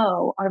I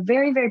know are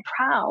very, very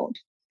proud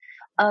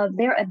of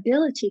their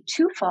ability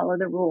to follow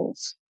the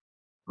rules.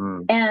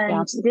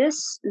 And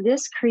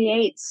this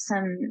creates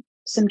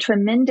some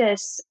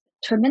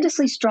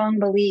tremendously strong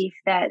belief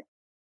that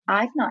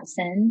I've not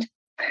sinned.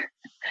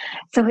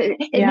 So it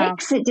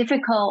makes it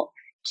difficult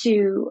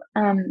to,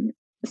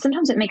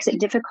 sometimes it makes it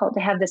difficult to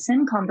have the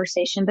sin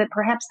conversation, but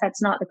perhaps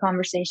that's not the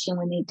conversation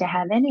we need to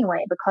have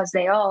anyway, because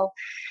they all,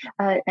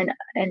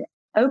 an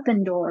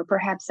open door,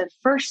 perhaps a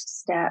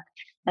first step,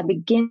 a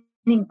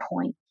beginning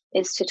point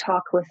is to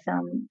talk with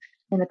them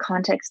in the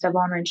context of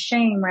honor and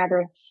shame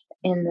rather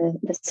in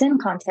the sin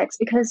context,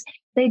 because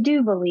they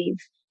do believe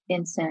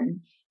in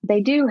sin. They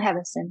do have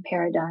a sin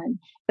paradigm,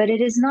 but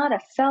it is not a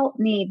felt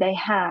need they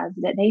have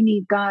that they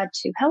need God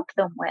to help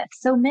them with.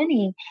 So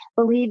many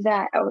believe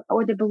that,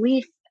 or the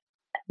belief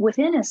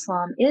within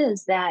Islam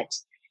is that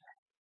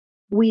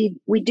we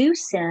do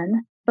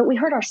sin, but we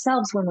hurt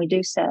ourselves when we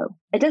do so.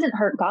 It doesn't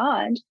hurt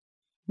God.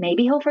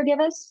 Maybe he'll forgive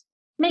us.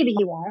 Maybe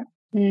he won't.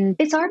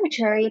 It's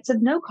arbitrary. It's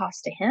of no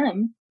cost to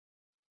him.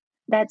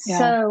 That's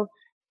so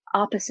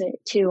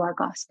opposite to our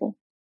gospel,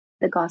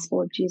 the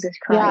gospel of Jesus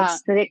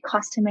Christ, that it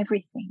cost him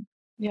everything.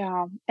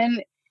 Yeah.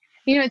 And,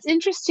 it's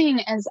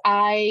interesting as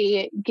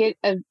I get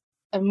a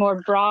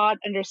more broad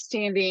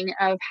understanding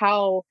of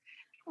how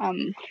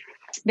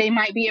they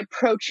might be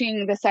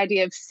approaching this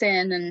idea of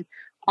sin and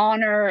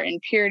honor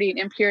and purity and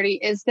impurity,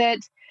 is that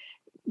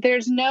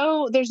there's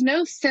no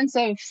sense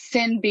of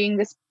sin being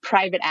this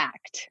private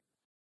act,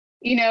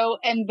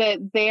 and that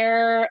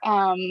their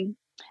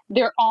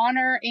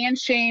honor and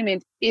shame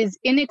is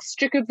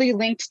inextricably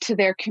linked to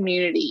their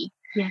community.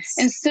 Yes.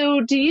 And so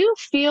do you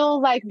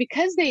feel like,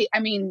 because they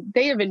have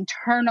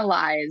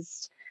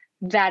internalized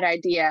that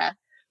idea,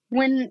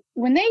 when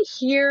they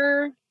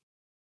hear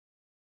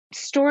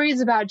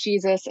stories about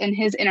Jesus and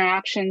his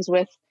interactions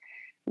with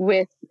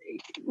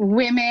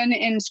women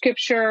in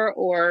scripture,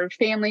 or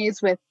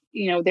families with,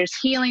 there's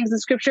healings in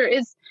scripture,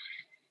 is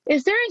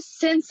there a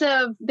sense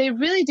of they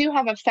really do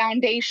have a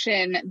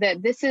foundation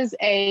that this is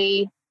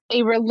a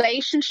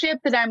relationship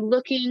that I'm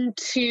looking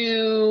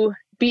to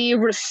be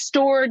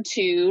restored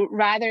to,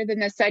 rather than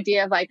this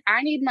idea of like,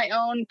 I need my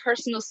own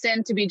personal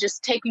sin to be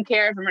just taken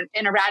care of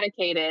and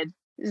eradicated?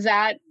 Does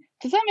that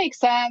make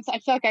sense? I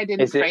feel like I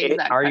didn't phrase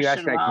that Are question you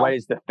asking, well. what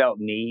is the felt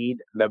need,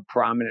 the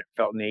prominent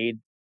felt need?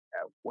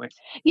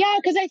 Yeah,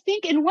 because I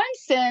think in one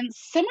sense,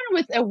 someone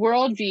with a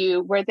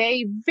worldview where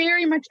they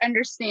very much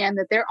understand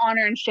that their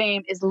honor and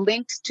shame is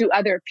linked to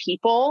other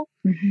people,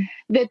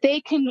 that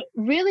they can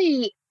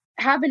really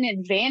have an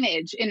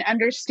advantage in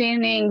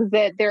understanding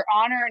that their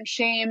honor and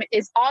shame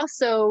is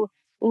also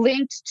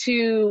linked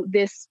to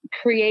this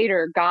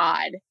creator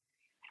God.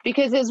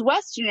 Because as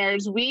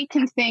Westerners, we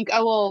can think,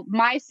 oh, well,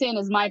 my sin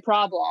is my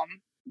problem.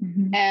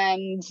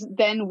 And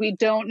then we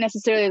don't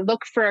necessarily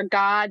look for a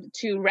God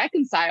to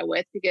reconcile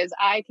with, because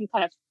I can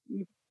kind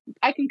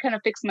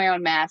of fix my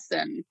own mess,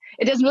 and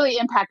it doesn't really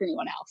impact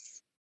anyone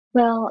else.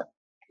 Well,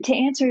 to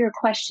answer your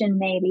question,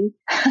 maybe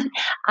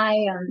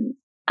I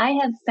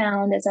have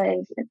found, as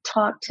I've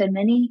talked to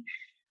many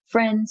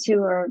friends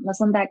who are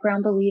Muslim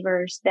background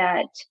believers,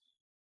 that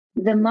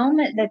the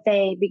moment that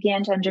they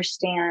began to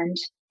understand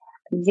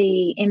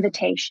the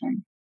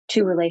invitation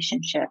to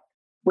relationship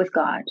with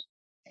God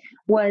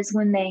was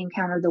when they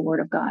encountered the Word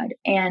of God.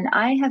 And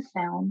I have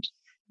found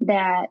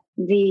that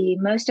the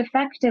most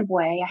effective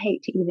way, I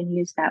hate to even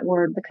use that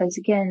word, because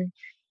again,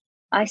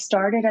 I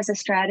started as a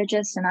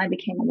strategist and I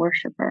became a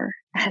worshiper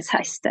as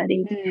I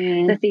studied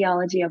the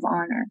theology of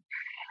honor.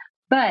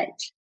 But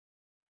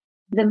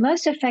the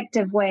most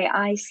effective way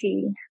I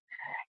see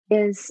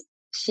is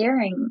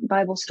sharing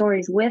Bible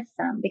stories with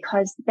them,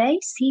 because they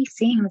see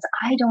things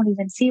I don't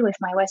even see with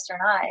my Western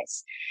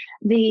eyes.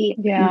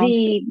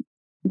 The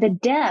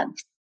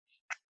depth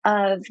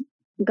of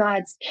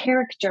God's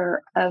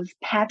character of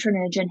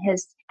patronage and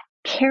his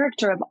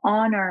character of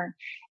honor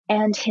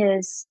and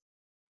his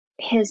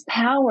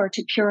power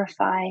to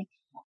purify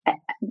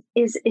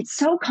it's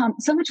so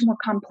much more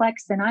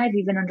complex than I've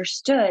even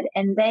understood.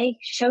 And they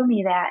show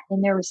me that in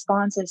their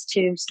responses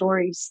to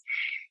stories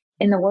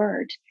in the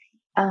Word.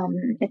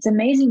 It's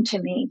amazing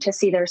to me to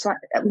see there's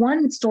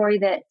one story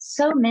that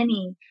so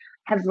many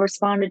have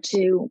responded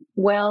to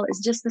well is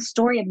just the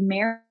story of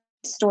Mary.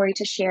 Story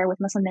to share with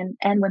Muslim men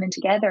and women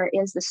together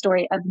is the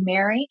story of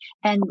Mary,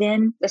 and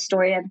then the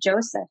story of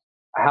Joseph.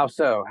 How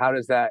so? How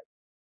does that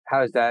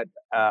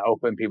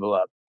open people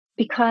up?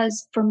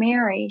 Because for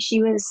Mary,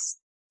 she was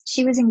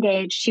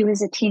engaged. She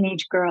was a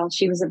teenage girl.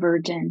 She was a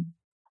virgin,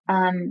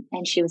 and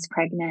she was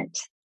pregnant.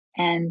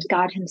 And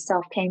God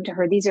himself came to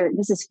her.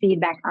 This is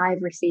feedback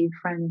I've received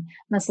from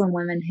Muslim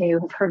women who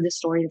have heard the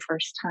story the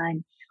first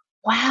time.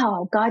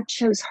 Wow, God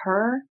chose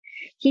her.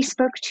 He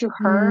spoke to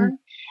her,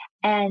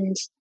 and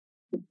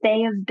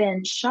they have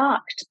been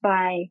shocked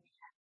by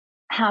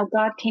how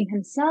God came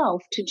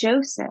himself to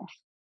Joseph,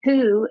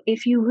 who,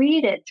 if you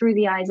read it through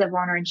the eyes of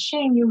honor and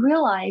shame, you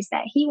realize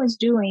that he was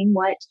doing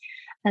what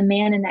a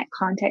man in that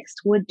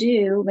context would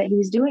do, but he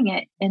was doing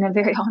it in a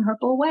very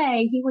honorable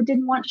way. He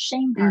didn't want to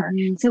shame her.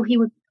 So he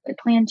would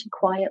plan to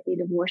quietly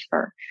divorce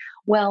her.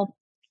 Well,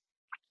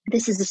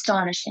 this is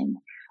astonishing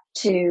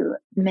to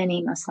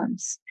many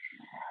Muslims,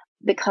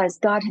 because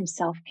God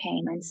himself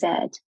came and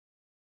said,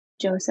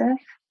 Joseph,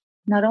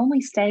 not only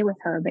stay with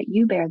her, but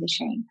you bear the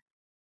shame.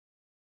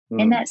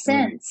 In that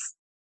sense,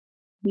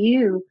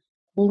 you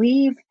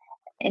leave,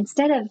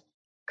 instead of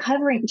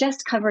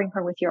covering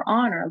her with your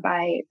honor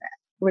by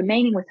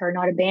remaining with her,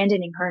 not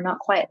abandoning her, not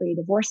quietly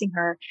divorcing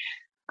her.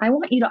 I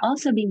want you to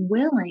also be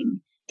willing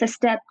to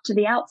step to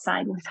the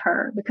outside with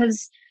her,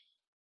 because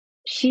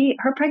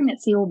her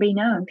pregnancy will be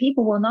known.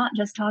 People will not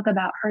just talk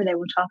about her, they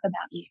will talk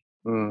about you.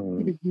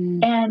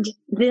 Mm-hmm. And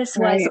this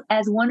was,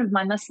 as one of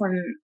my Muslim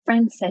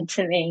friends said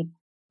to me,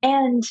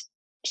 and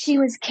she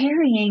was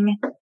carrying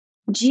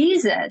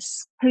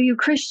Jesus, who you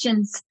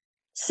Christians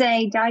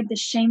say died the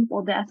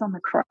shameful death on the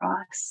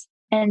cross.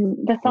 And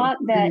the thought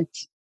that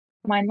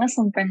my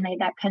Muslim friend made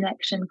that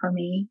connection for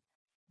me,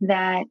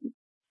 that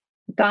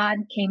God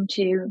came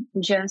to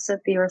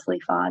Joseph, the earthly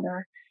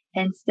father,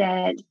 and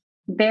said,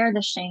 bear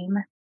the shame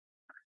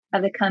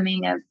of the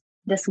coming of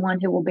this one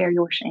who will bear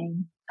your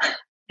shame.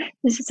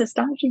 This is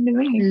astonishing to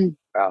me.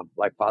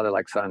 Like father,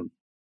 like son.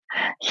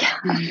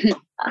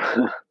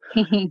 Yeah.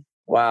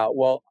 Wow.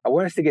 Well, I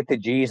want us to get to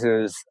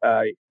Jesus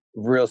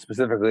real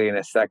specifically in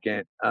a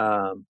second.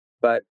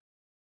 But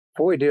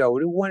before we do, I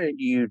would wanted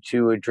you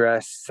to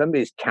address some of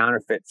these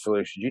counterfeit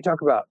solutions. You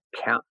talk about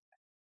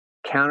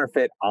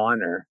counterfeit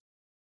honor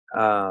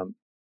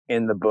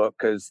in the book,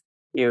 because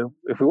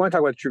if we want to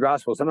talk about the true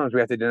gospel, sometimes we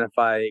have to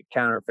identify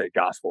counterfeit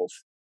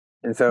gospels.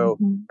 And so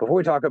before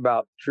we talk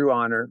about true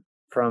honor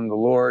from the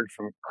Lord,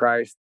 from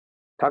Christ,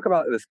 talk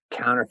about this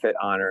counterfeit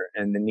honor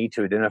and the need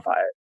to identify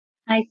it.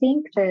 I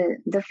think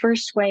the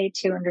first way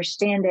to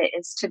understand it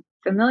is to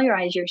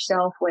familiarize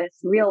yourself with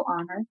real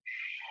honor.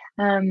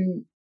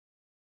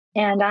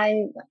 And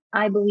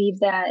I believe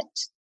that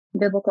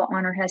biblical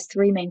honor has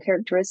three main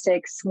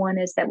characteristics. One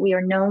is that we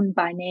are known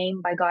by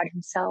name by God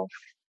himself.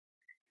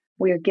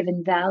 We are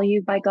given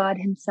value by God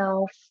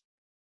himself.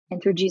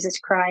 And through Jesus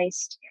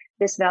Christ,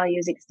 this value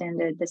is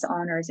extended, this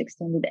honor is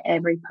extended to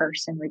every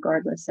person,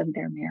 regardless of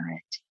their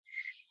merit.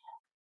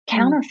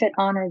 Counterfeit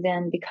honor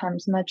then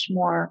becomes much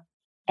more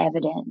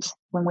evident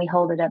when we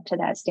hold it up to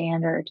that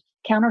standard.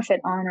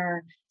 Counterfeit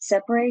honor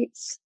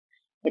separates,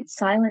 it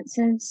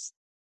silences,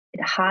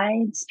 it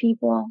hides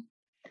people,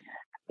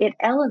 it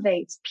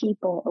elevates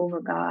people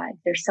over God,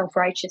 their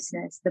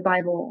self-righteousness. The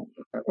Bible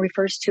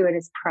refers to it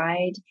as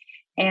pride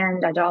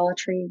and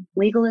idolatry,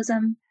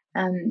 legalism.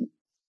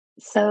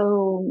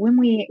 So when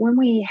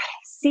we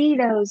see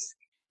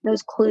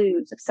those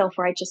clues of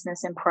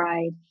self-righteousness and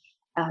pride,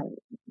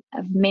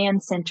 of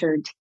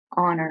man-centered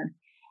honor,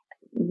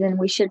 then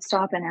we should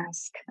stop and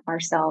ask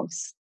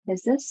ourselves,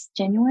 is this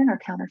genuine or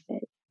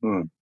counterfeit?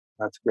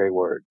 That's a great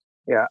word.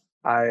 Yeah.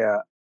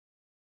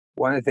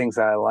 One of the things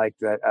I like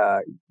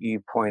that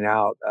you point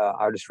out,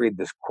 I'll just read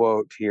this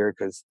quote here,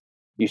 because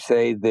you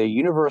say the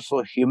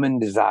universal human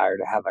desire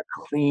to have a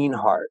clean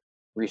heart,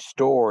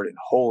 restored and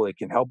holy,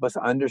 can help us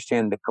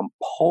understand the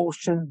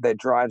compulsion that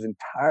drives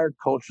entire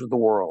cultures of the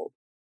world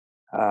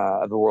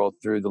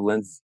through the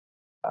lens,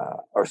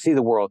 or see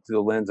the world through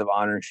the lens of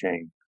honor and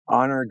shame.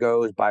 Honor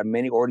goes by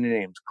many ordinary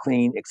names: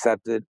 clean,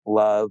 accepted,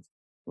 loved,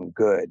 and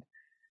good.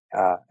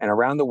 And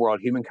around the world,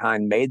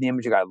 humankind, made in the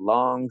image of God,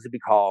 longs to be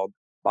called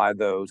by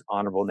those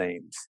honorable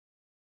names.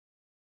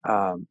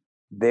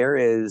 There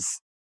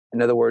is,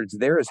 in other words,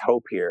 there is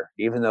hope here,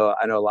 even though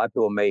I know a lot of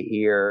people may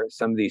hear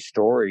some of these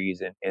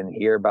stories and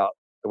hear about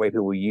the way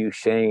people use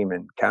shame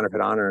and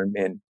counterfeit honor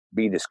and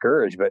be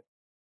discouraged. But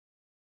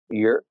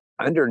you're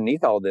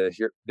underneath all this,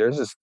 there's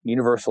this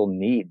universal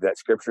need that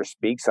Scripture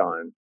speaks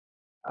on,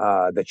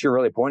 that you're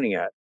really pointing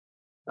at.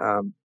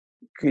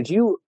 Could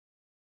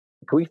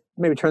we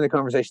maybe turn the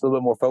conversation a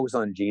little bit more focused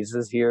on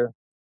Jesus here?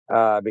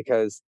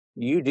 Because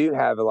you do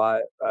have a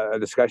lot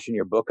of discussion in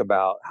your book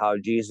about how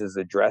Jesus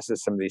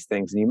addresses some of these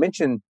things. And you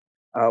mentioned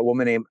a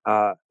woman named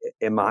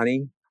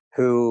Imani,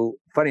 who,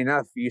 funny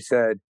enough, you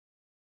said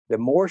the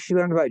more she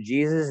learned about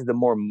Jesus, the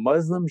more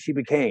Muslim she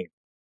became.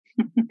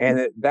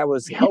 And that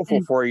was helpful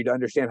for you to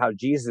understand how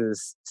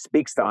Jesus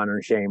speaks to honor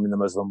and shame in the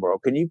Muslim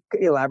world. Can you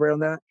elaborate on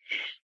that?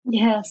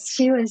 Yes,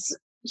 she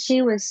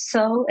was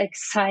so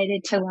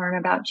excited to learn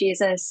about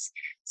Jesus,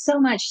 so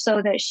much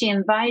so that she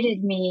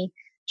invited me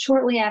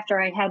shortly after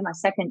I had my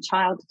second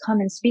child to come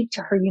and speak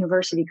to her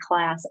university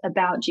class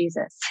about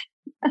Jesus.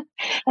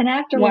 And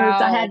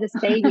afterwards, I had this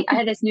baby, I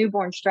had this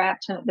newborn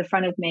strapped to the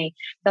front of me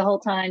the whole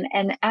time.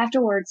 And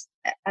afterwards,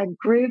 a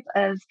group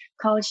of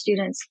college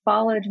students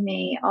followed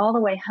me all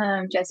the way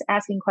home, just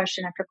asking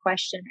question after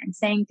question and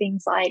saying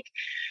things like,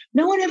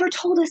 no one ever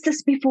told us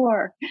this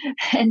before.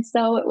 And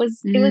so it was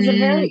a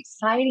very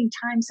exciting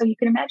time. So you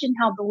can imagine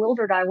how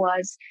bewildered I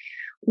was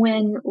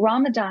when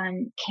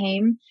Ramadan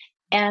came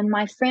and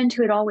my friend,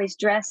 who had always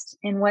dressed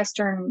in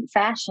Western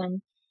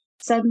fashion,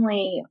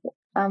 suddenly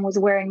was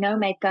wearing no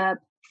makeup,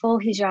 full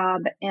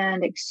hijab,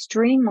 and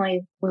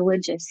extremely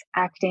religious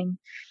acting.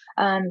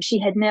 She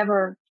had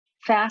never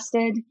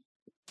fasted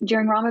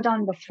during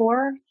Ramadan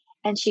before,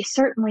 and she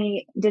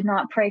certainly did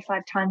not pray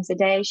 5 times a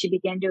day. She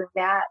began doing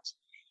that.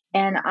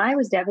 And I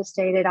was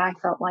devastated. I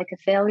felt like a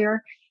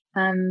failure.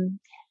 And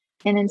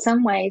in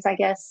some ways, I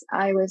guess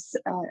I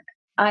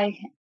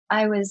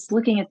I was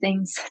looking at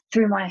things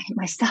through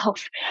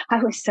myself.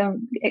 I was so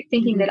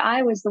thinking that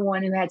I was the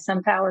one who had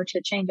some power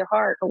to change a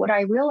heart. But what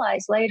I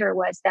realized later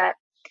was that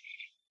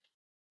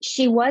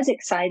she was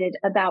excited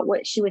about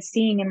what she was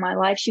seeing in my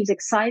life. She was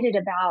excited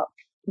about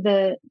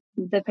the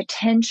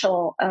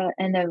potential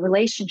and the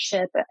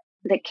relationship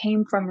that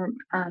came from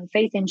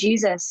faith in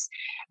Jesus.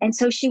 And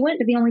so she went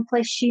to the only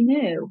place she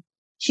knew.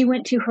 She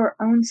went to her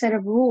own set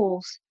of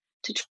rules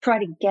to try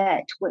to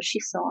get what she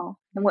saw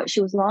and what she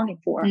was longing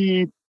for.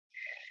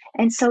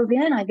 And so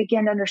then I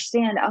began to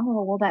understand,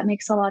 oh, well, that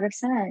makes a lot of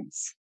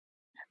sense.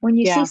 When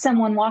you see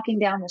someone walking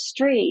down the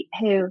street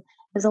who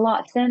is a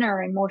lot thinner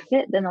and more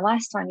fit than the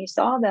last time you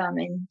saw them,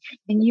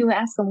 and you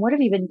ask them, what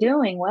have you been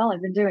doing? Well,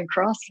 I've been doing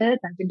CrossFit.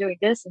 I've been doing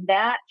this and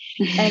that.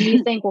 And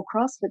you think, well,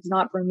 CrossFit's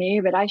not for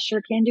me, but I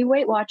sure can do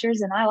Weight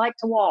Watchers and I like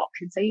to walk.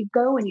 And so you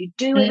go and you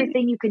do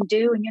everything you can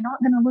do, and you're not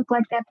going to look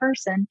like that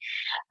person.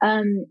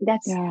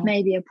 That's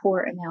maybe a poor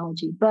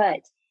analogy,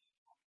 but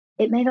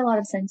it made a lot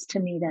of sense to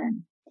me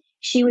then.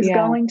 She was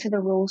going to the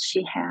rules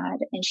she had,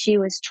 and she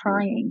was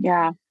trying.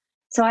 Yeah.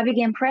 So I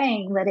began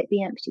praying, let it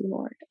be empty,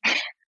 Lord.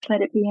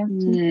 Let it be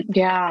empty.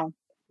 Yeah.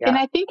 And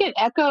I think it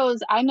echoes,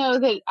 I know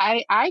that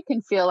I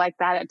can feel like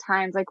that at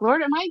times. Like,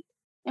 Lord,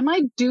 am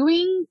I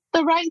doing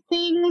the right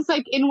things?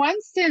 Like, in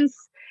one sense,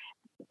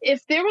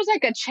 if there was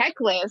like a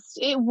checklist,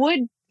 it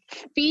would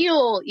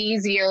feel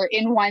easier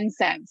in one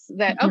sense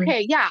that,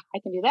 okay, yeah, I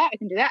can do that. I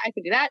can do that. I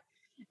can do that.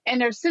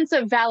 And there's a sense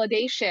of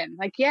validation,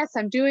 like, yes,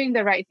 I'm doing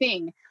the right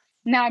thing.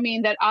 Now, I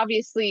mean, that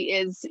obviously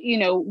is,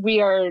 we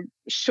are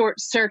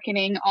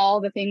short-circuiting all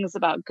the things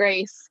about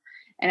grace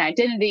and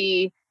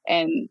identity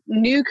and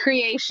new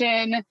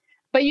creation,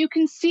 but you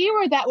can see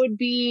where that would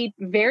be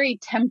very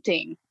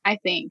tempting, I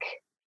think.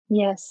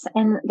 Yes,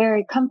 and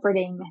very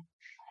comforting.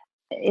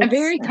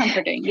 Very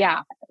comforting,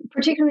 yeah.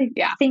 Particularly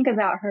think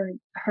about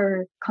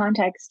her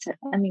context.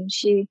 I mean,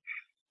 she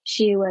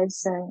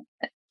was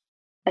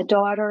a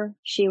daughter.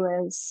 She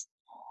was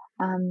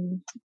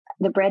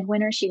the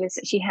breadwinner. She was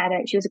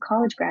a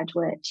college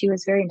graduate. She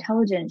was very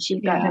intelligent.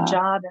 She'd gotten a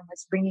job and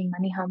was bringing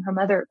money home. Her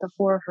mother,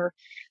 before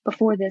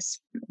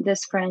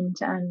this friend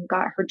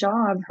got her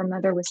job, her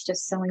mother was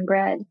just selling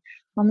bread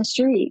on the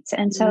streets.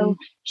 And so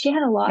she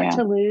had a lot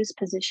to lose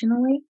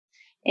positionally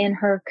in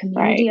her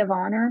community of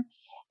honor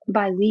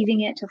by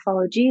leaving it to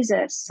follow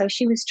Jesus. So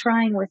she was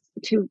trying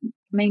to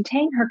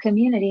maintain her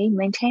community,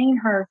 maintain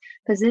her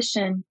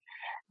position,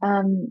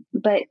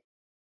 but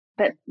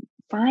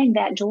find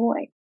that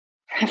joy.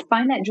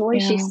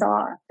 She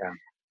saw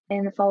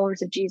in the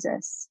followers of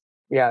Jesus.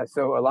 Yeah.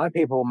 So a lot of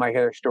people might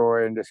hear a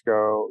story and just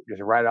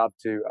right off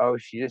to, oh,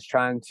 she's just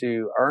trying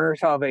to earn her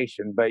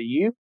salvation. But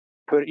you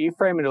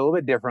frame it a little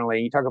bit differently.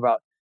 You talk about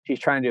she's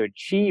trying to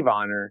achieve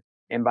honor.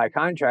 And by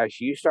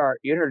contrast, you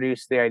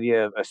introduce the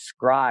idea of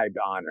ascribed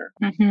honor.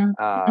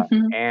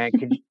 And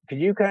could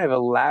you kind of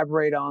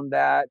elaborate on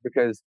that?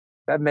 Because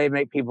that may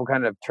make people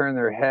kind of turn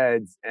their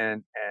heads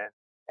and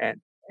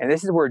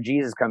this is where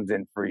Jesus comes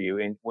in for you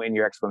in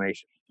your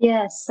explanation.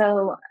 Yes.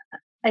 So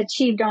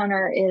achieved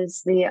honor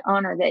is the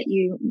honor that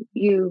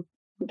you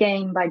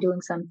gain by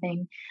doing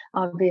something,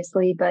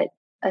 obviously, but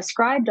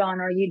ascribed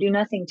honor, you do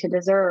nothing to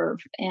deserve.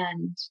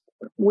 And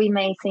we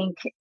may think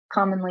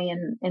commonly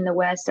in the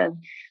West of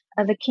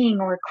a king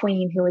or a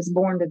queen who was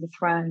born to the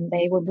throne.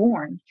 They were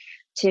born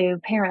to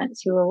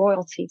parents who were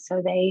royalty,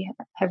 so they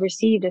have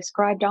received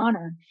ascribed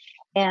honor,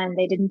 and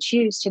they didn't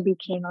choose to be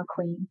king or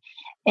queen.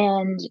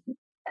 And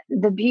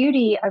the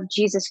beauty of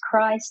Jesus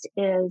Christ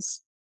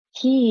is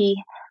he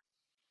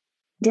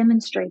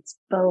demonstrates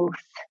both.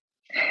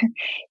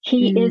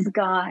 He is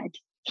God.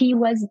 He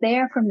was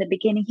there from the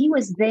beginning. He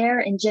was there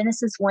in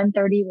Genesis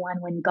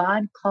 1:31 when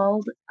God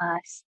called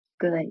us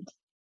good.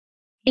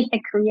 He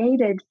had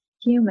created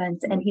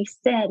humans and he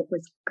said it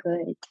was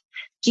good.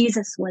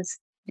 Jesus was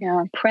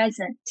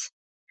present.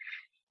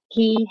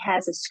 He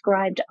has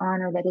ascribed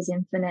honor that is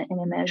infinite and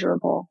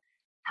immeasurable.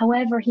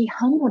 However, he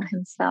humbled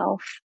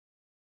himself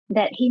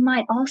that he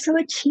might also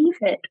achieve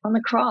it on the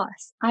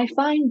cross. I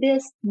find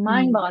this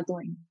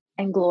mind-boggling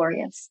and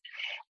glorious.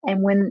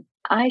 And when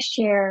I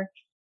share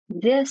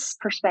this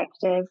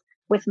perspective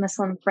with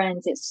Muslim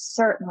friends, it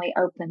certainly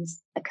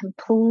opens a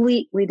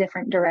completely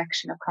different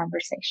direction of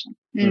conversation.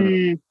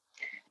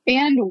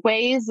 And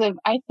ways of,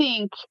 I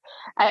think,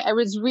 I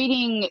was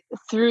reading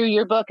through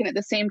your book and at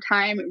the same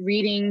time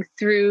reading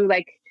through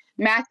like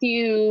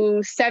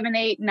Matthew 7,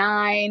 8,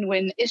 9,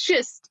 when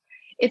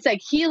it's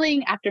like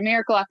healing after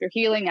miracle after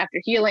healing after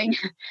healing,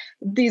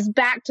 these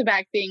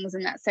back-to-back things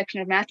in that section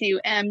of Matthew.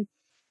 And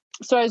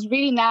so I was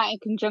reading that in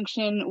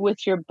conjunction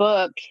with your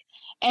book.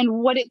 And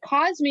what it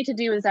caused me to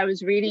do as I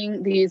was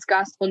reading these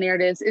gospel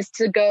narratives is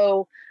to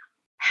go,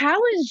 how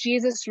is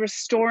Jesus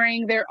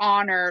restoring their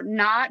honor,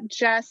 not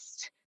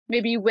just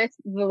maybe with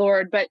the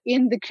Lord, but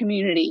in the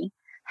community?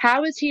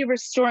 How is he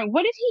restoring?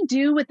 What did he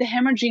do with the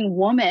hemorrhaging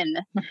woman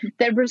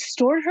that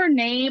restored her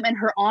name and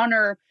her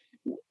honor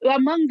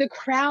among the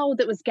crowd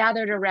that was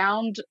gathered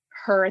around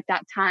her at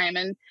that time?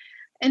 And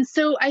And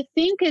so I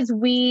think as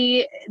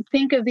we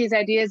think of these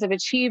ideas of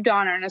achieved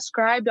honor and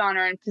ascribed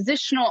honor and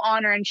positional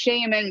honor and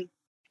shame, and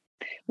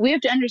we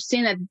have to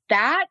understand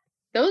that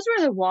those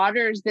were the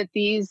waters that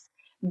these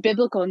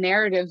biblical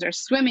narratives are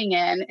swimming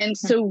in. And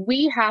so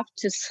we have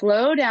to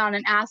slow down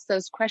and ask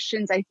those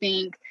questions, I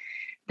think,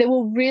 that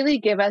will really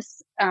give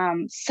us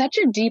such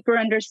a deeper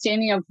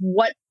understanding of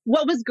what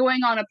was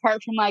going on,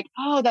 apart from like,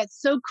 oh,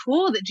 that's so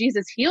cool that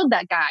Jesus healed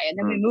that guy, and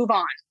then we move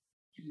on.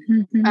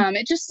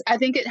 I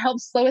think it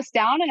helps slow us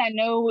down. And I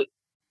know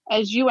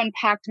as you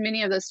unpacked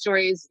many of those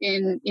stories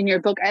in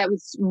your book, it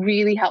was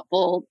really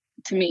helpful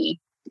to me.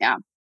 Yeah.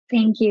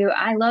 Thank you.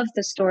 I love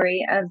the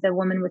story of the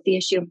woman with the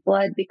issue of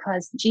blood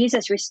because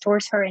Jesus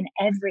restores her in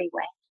every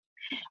way.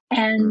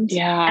 And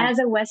as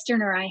a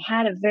Westerner, I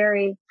had a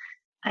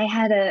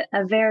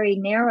very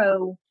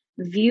narrow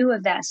view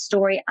of that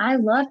story. I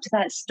loved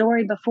that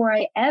story before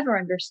I ever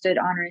understood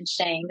honor and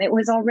shame. It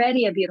was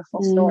already a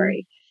beautiful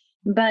story.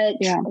 But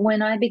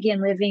when I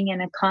began living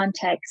in a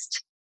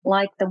context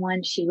like the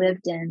one she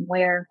lived in,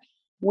 where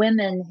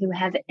women who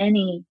have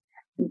any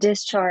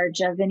discharge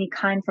of any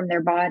kind from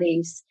their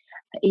bodies,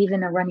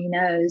 even a runny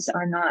nose,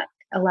 are not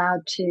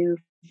allowed to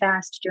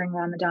fast during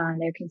Ramadan.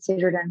 They're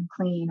considered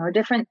unclean, or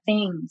different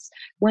things.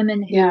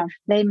 Women who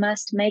they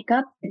must make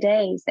up the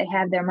days they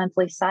have their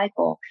monthly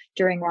cycle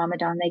during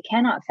Ramadan. They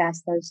cannot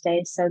fast those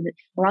days, so that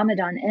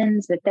Ramadan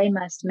ends, but they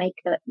must make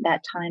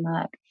that time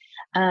up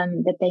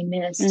that they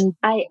missed.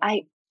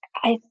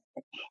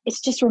 It's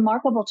just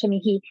remarkable to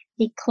me.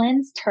 He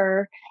cleansed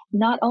her.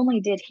 Not only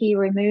did he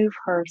remove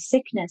her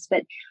sickness,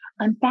 but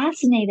I'm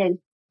fascinated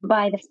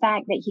by the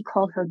fact that he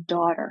called her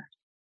daughter.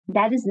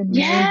 That is the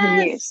name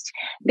he used.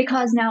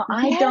 Because now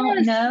I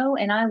don't know,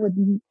 and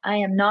I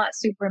am not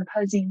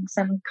superimposing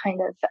some kind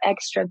of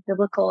extra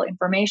biblical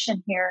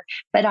information here,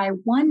 but I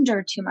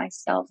wonder to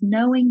myself,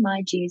 knowing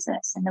my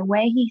Jesus and the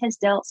way he has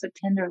dealt so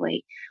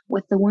tenderly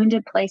with the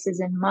wounded places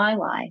in my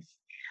life,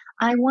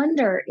 I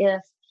wonder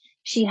if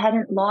she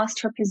hadn't lost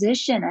her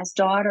position as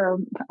daughter,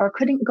 or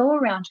couldn't go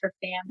around her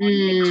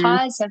family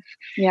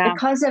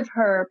because of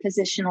her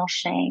positional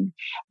shame.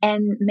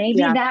 And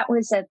maybe that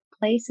was a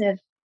place of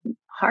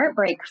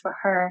heartbreak for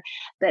her.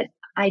 But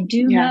I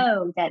do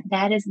know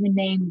that is the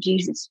name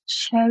Jesus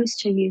chose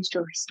to use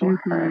to restore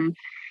her.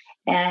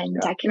 And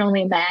I can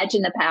only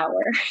imagine the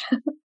power.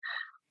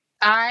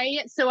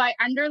 So I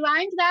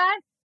underlined that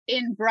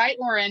in bright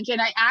orange,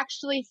 and I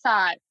actually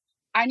thought,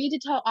 I need to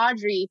tell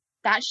Audrey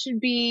that should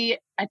be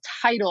a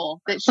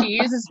title that she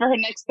uses for her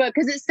next book,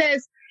 because it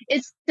says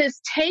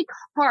take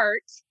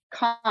heart,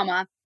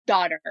 comma,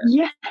 daughter.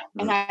 Yeah.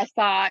 And I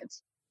thought,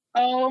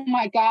 oh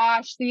my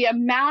gosh, the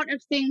amount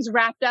of things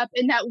wrapped up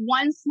in that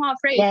one small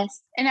phrase.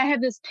 Yes. And I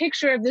have this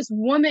picture of this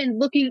woman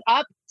looking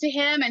up to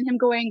him and him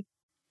going,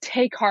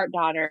 take heart,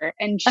 daughter.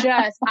 And just,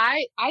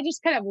 I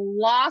just kind of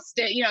lost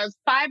it. You know, it's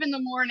 5 a.m.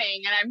 and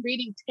I'm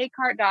reading take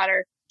heart,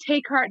 daughter.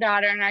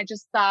 And I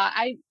just thought,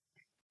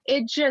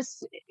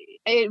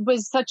 it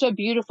was such a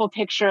beautiful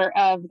picture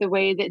of the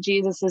way that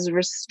Jesus is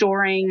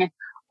restoring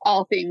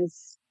all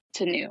things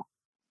to new.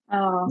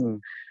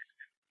 Oh.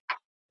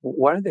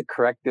 One of the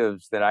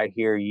correctives that I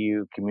hear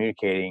you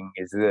communicating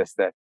is this,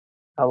 that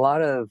a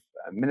lot of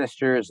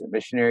ministers and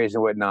missionaries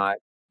and whatnot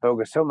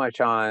focus so much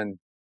on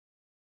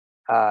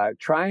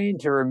trying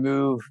to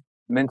remove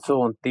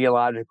mental and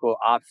theological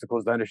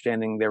obstacles to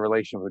understanding their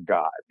relationship with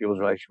God, people's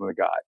relationship with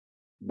God.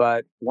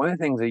 But one of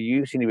the things that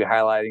you seem to be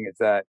highlighting is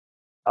that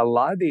a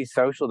lot of these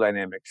social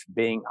dynamics,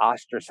 being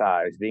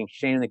ostracized, being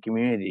shamed in the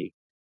community,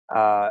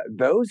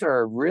 those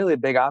are really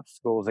big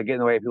obstacles that get in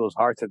the way of people's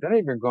hearts, that they're not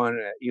even going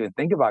to even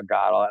think about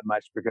God all that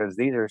much, because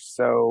these are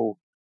so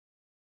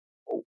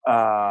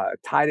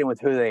tied in with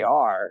who they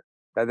are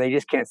that they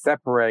just can't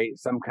separate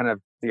some kind of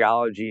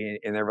theology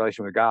in their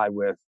relation with God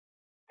with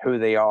who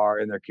they are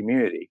in their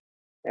community.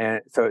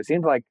 And so it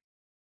seems like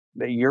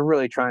that you're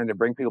really trying to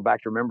bring people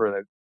back to remember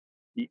that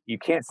you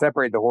can't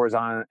separate the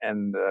horizontal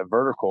and the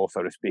vertical,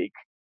 so to speak,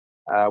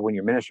 when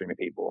you're ministering to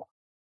people.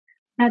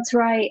 That's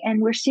right.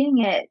 And we're seeing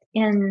it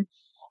in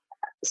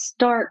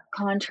stark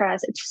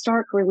contrast,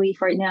 stark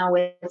relief right now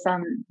with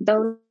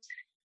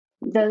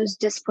those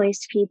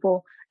displaced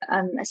people,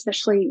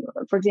 especially,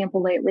 for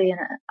example, lately in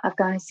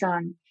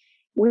Afghanistan.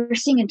 We're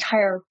seeing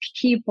entire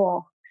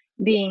people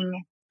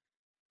being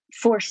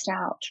forced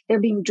out. They're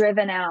being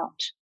driven out.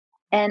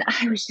 And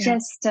I was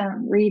just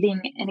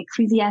reading in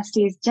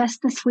Ecclesiastes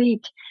just this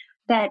week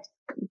that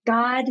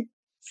God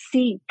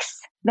seeks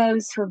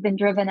those who have been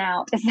driven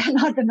out. Is that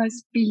not the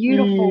most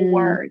beautiful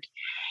word?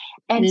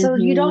 And so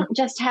you don't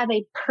just have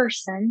a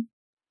person,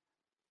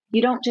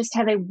 you don't just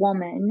have a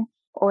woman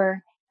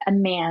or a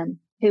man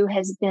who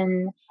has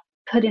been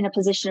put in a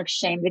position of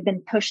shame. They've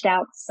been pushed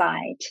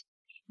outside.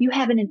 You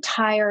have an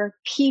entire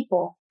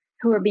people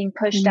who are being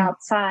pushed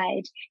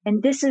outside.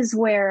 And this is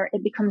where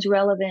it becomes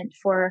relevant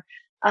for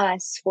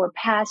us, for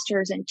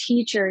pastors and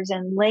teachers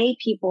and lay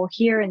people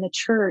here in the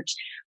church.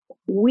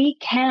 We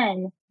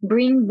can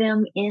bring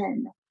them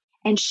in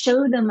and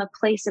show them a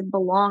place of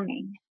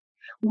belonging.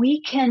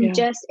 We can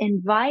just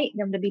invite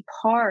them to be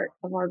part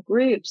of our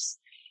groups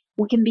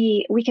We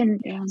can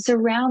Yeah.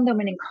 surround them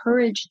and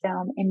encourage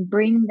them and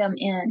bring them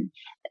in.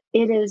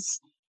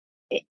 It's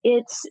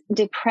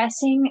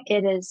depressing.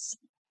 It's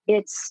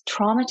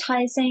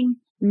traumatizing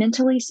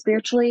mentally,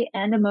 spiritually,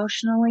 and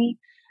emotionally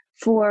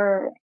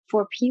for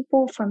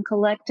people from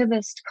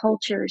collectivist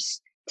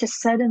cultures to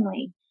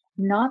suddenly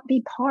not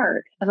be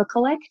part of a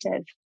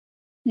collective.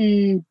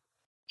 Mm.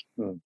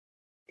 Hmm.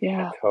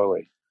 Yeah.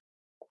 Totally.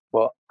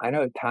 Well, I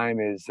know time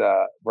is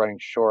running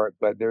short,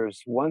 but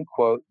there's one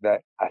quote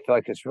that I feel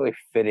like is really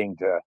fitting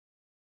to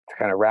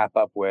kind of wrap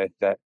up with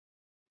that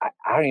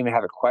I don't even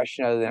have a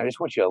question other than I just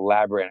want you to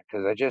elaborate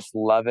because I just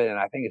love it and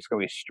I think it's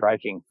going to be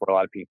striking for a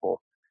lot of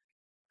people.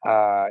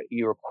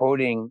 You were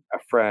quoting a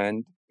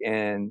friend,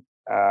 and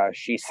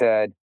she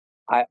said,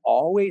 "I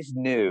always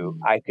knew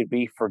I could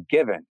be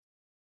forgiven,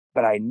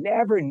 but I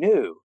never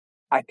knew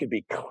I could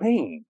be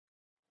clean."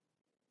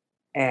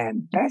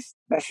 And that's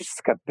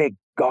just like a big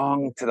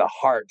gong to the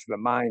heart, to the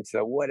mind,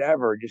 to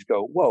whatever. Just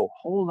go, whoa,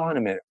 hold on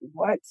a minute.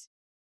 What?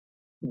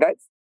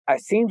 That's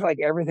it seems like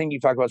everything you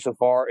talked about so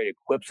far, it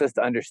equips us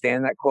to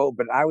understand that quote,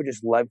 but I would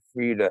just love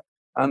for you to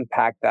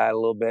unpack that a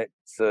little bit.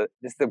 So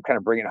just to kind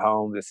of bring it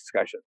home, this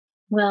discussion.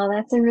 Well,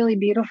 that's a really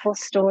beautiful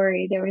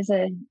story. There was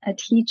a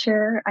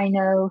teacher I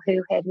know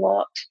who had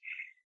walked.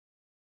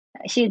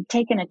 She had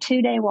taken a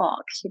 2-day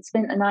walk. She'd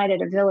spent the night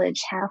at a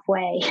village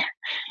halfway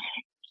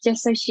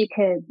just so she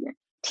could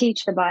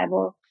teach the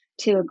Bible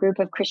to a group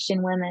of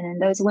Christian women.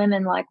 And those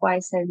women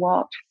likewise had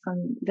walked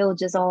from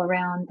villages all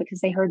around because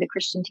they heard the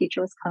Christian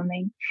teacher was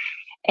coming.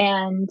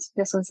 And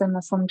this was a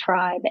Muslim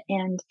tribe.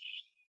 And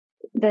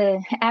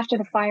after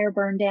the fire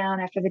burned down,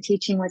 after the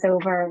teaching was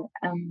over,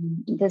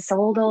 this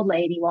old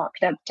lady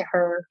walked up to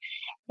her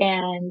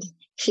and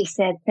she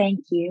said, "Thank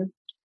you."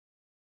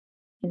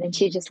 And then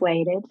she just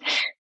waited.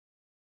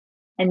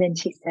 And then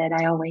she said,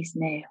 "I always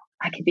knew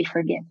I could be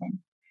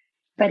forgiven,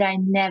 but I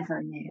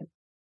never knew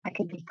I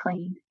could be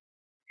clean."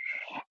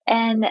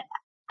 And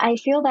I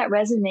feel that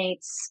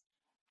resonates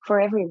for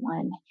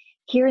everyone.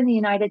 Here in the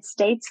United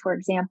States, for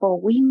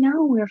example, we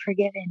know we're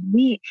forgiven.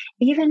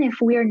 Even if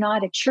we're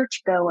not a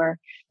churchgoer,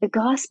 the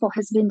gospel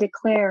has been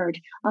declared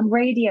on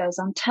radios,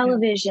 on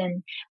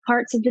television.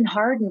 Hearts have been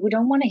hardened. We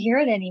don't want to hear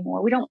it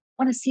anymore. We don't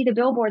want to see the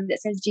billboard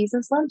that says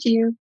Jesus loves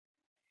you.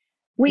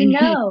 We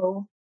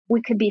know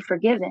we could be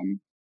forgiven.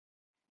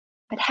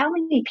 But how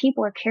many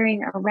people are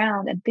carrying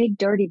around a big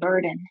dirty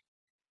burden,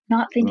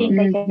 not thinking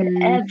they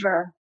could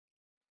ever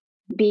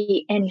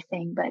be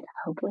anything but a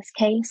hopeless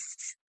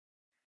case,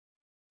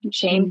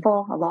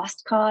 shameful, a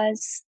lost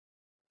cause,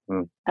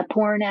 a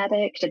porn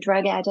addict, a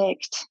drug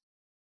addict,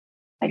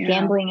 a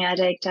gambling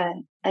addict,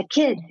 a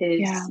kid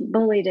who's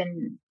bullied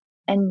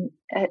and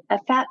a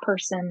fat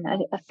person,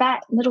 a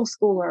fat middle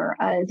schooler,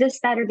 this,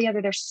 that, or the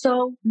other. There's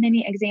so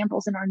many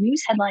examples in our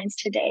news headlines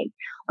today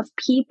of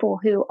people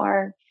who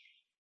are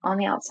on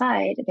the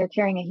outside. They're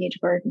carrying a huge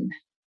burden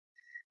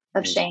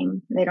of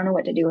shame. They don't know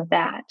what to do with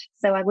that.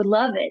 So I would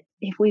love it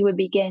if we would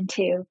begin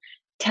to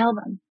tell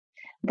them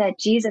that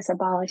Jesus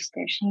abolished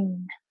their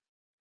shame.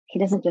 He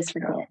doesn't just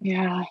forget.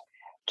 Yeah.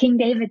 King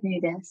David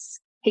knew this.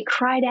 He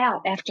cried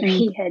out after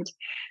he had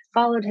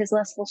followed his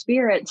lustful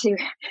spirit to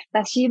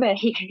Bathsheba.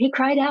 He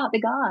cried out to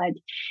God.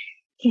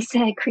 He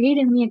said, "Create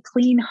in me a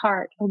clean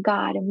heart, O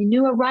God, and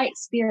renew a right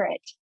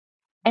spirit."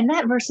 And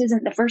that verse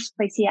isn't the first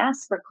place he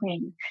asked for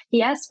clean.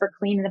 He asked for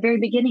clean in the very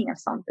beginning of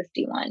Psalm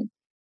 51.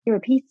 He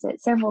repeats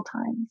it several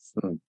times.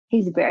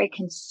 He's very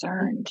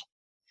concerned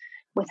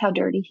with how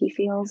dirty he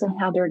feels and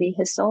how dirty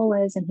his soul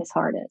is and his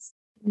heart is.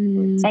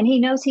 And he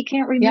knows he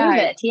can't remove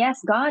it. He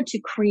asked God to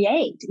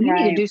create. You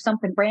need to do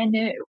something brand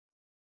new.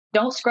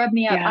 Don't scrub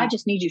me up. I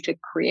just need you to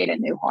create a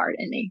new heart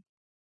in me.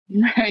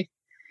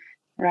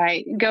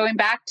 Right. Going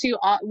back to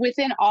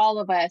within all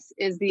of us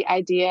is the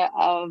idea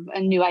of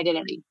a new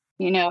identity,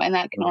 and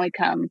that can only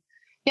come,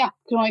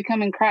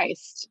 in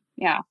Christ.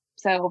 Yeah.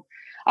 So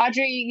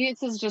Audrey,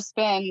 this has just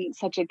been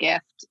such a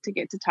gift to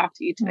get to talk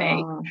to you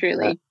today,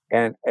 truly.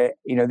 And,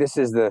 this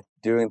is the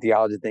Doing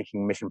Theology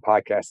Thinking Mission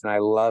podcast. And I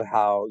love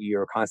how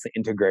you're constantly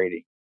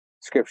integrating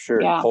scripture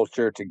and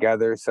culture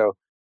together. So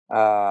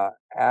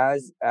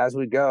as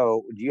we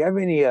go, do you have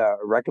any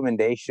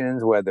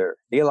recommendations, whether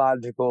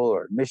theological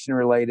or mission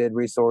related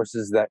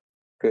resources that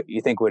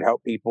you think would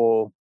help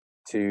people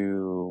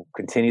to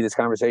continue this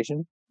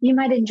conversation? You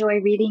might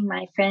enjoy reading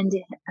my friend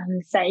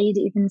Said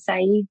Ibn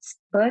Said's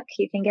book.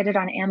 You can get it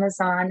on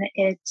Amazon.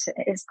 It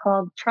is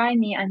called Try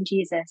Me, I'm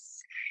Jesus.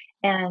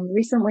 And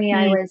recently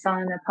I was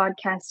on a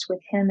podcast with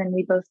him and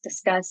we both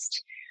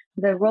discussed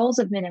the roles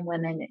of men and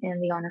women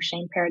in the honor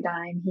shame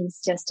paradigm. He's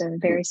just a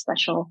very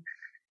special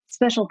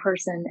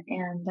person.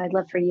 And I'd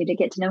love for you to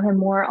get to know him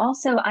more.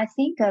 Also, I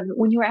think of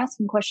when you were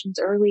asking questions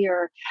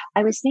earlier,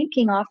 I was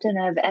thinking often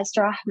of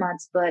Esther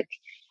Ahmad's book,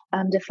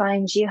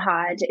 Defying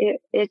Jihad.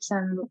 It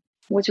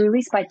was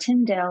released by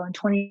Tyndale in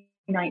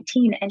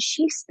 2019. And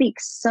she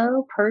speaks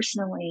so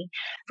personally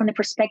from the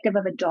perspective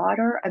of a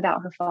daughter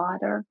about her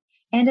father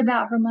and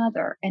about her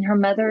mother and her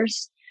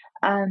mother's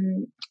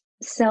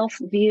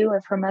self-view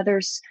of her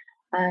mother's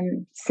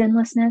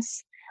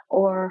sinlessness,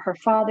 or her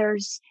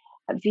father's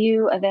a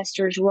view of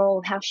Esther's role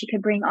of how she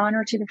could bring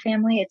honor to the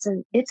family. It's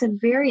a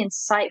very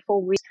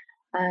insightful read.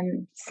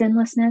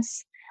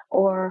 Sinlessness,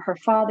 or her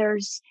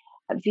father's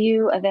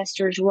view of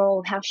Esther's role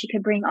of how she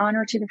could bring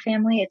honor to the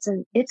family. It's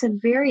a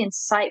very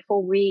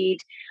insightful read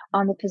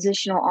on the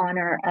positional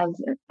honor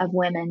of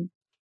women.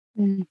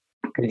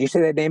 Could you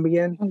say that name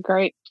again?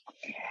 Great.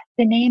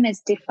 The name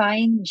is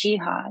Defying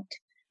Jihad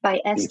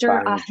by Esther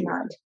Defying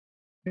Ahmad.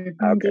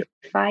 Okay.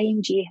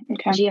 Defying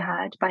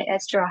Jihad by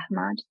Esther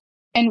Ahmad.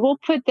 And we'll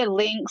put the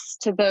links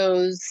to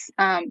those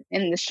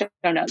in the show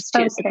notes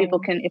too, so people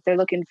can, if they're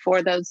looking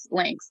for those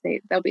links,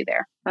 they'll be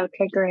there.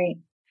 Okay, great.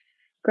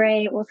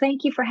 Well,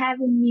 thank you for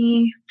having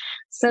me.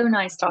 So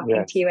nice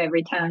talking to you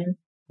every time.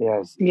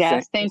 Yes.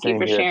 Thank you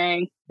for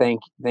sharing.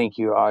 Thank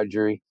you,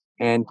 Audrey.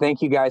 And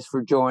thank you guys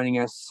for joining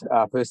us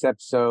for this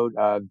episode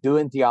of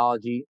Doing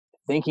Theology,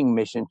 Thinking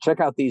Mission. Check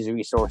out these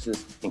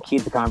resources and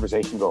keep the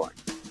conversation going.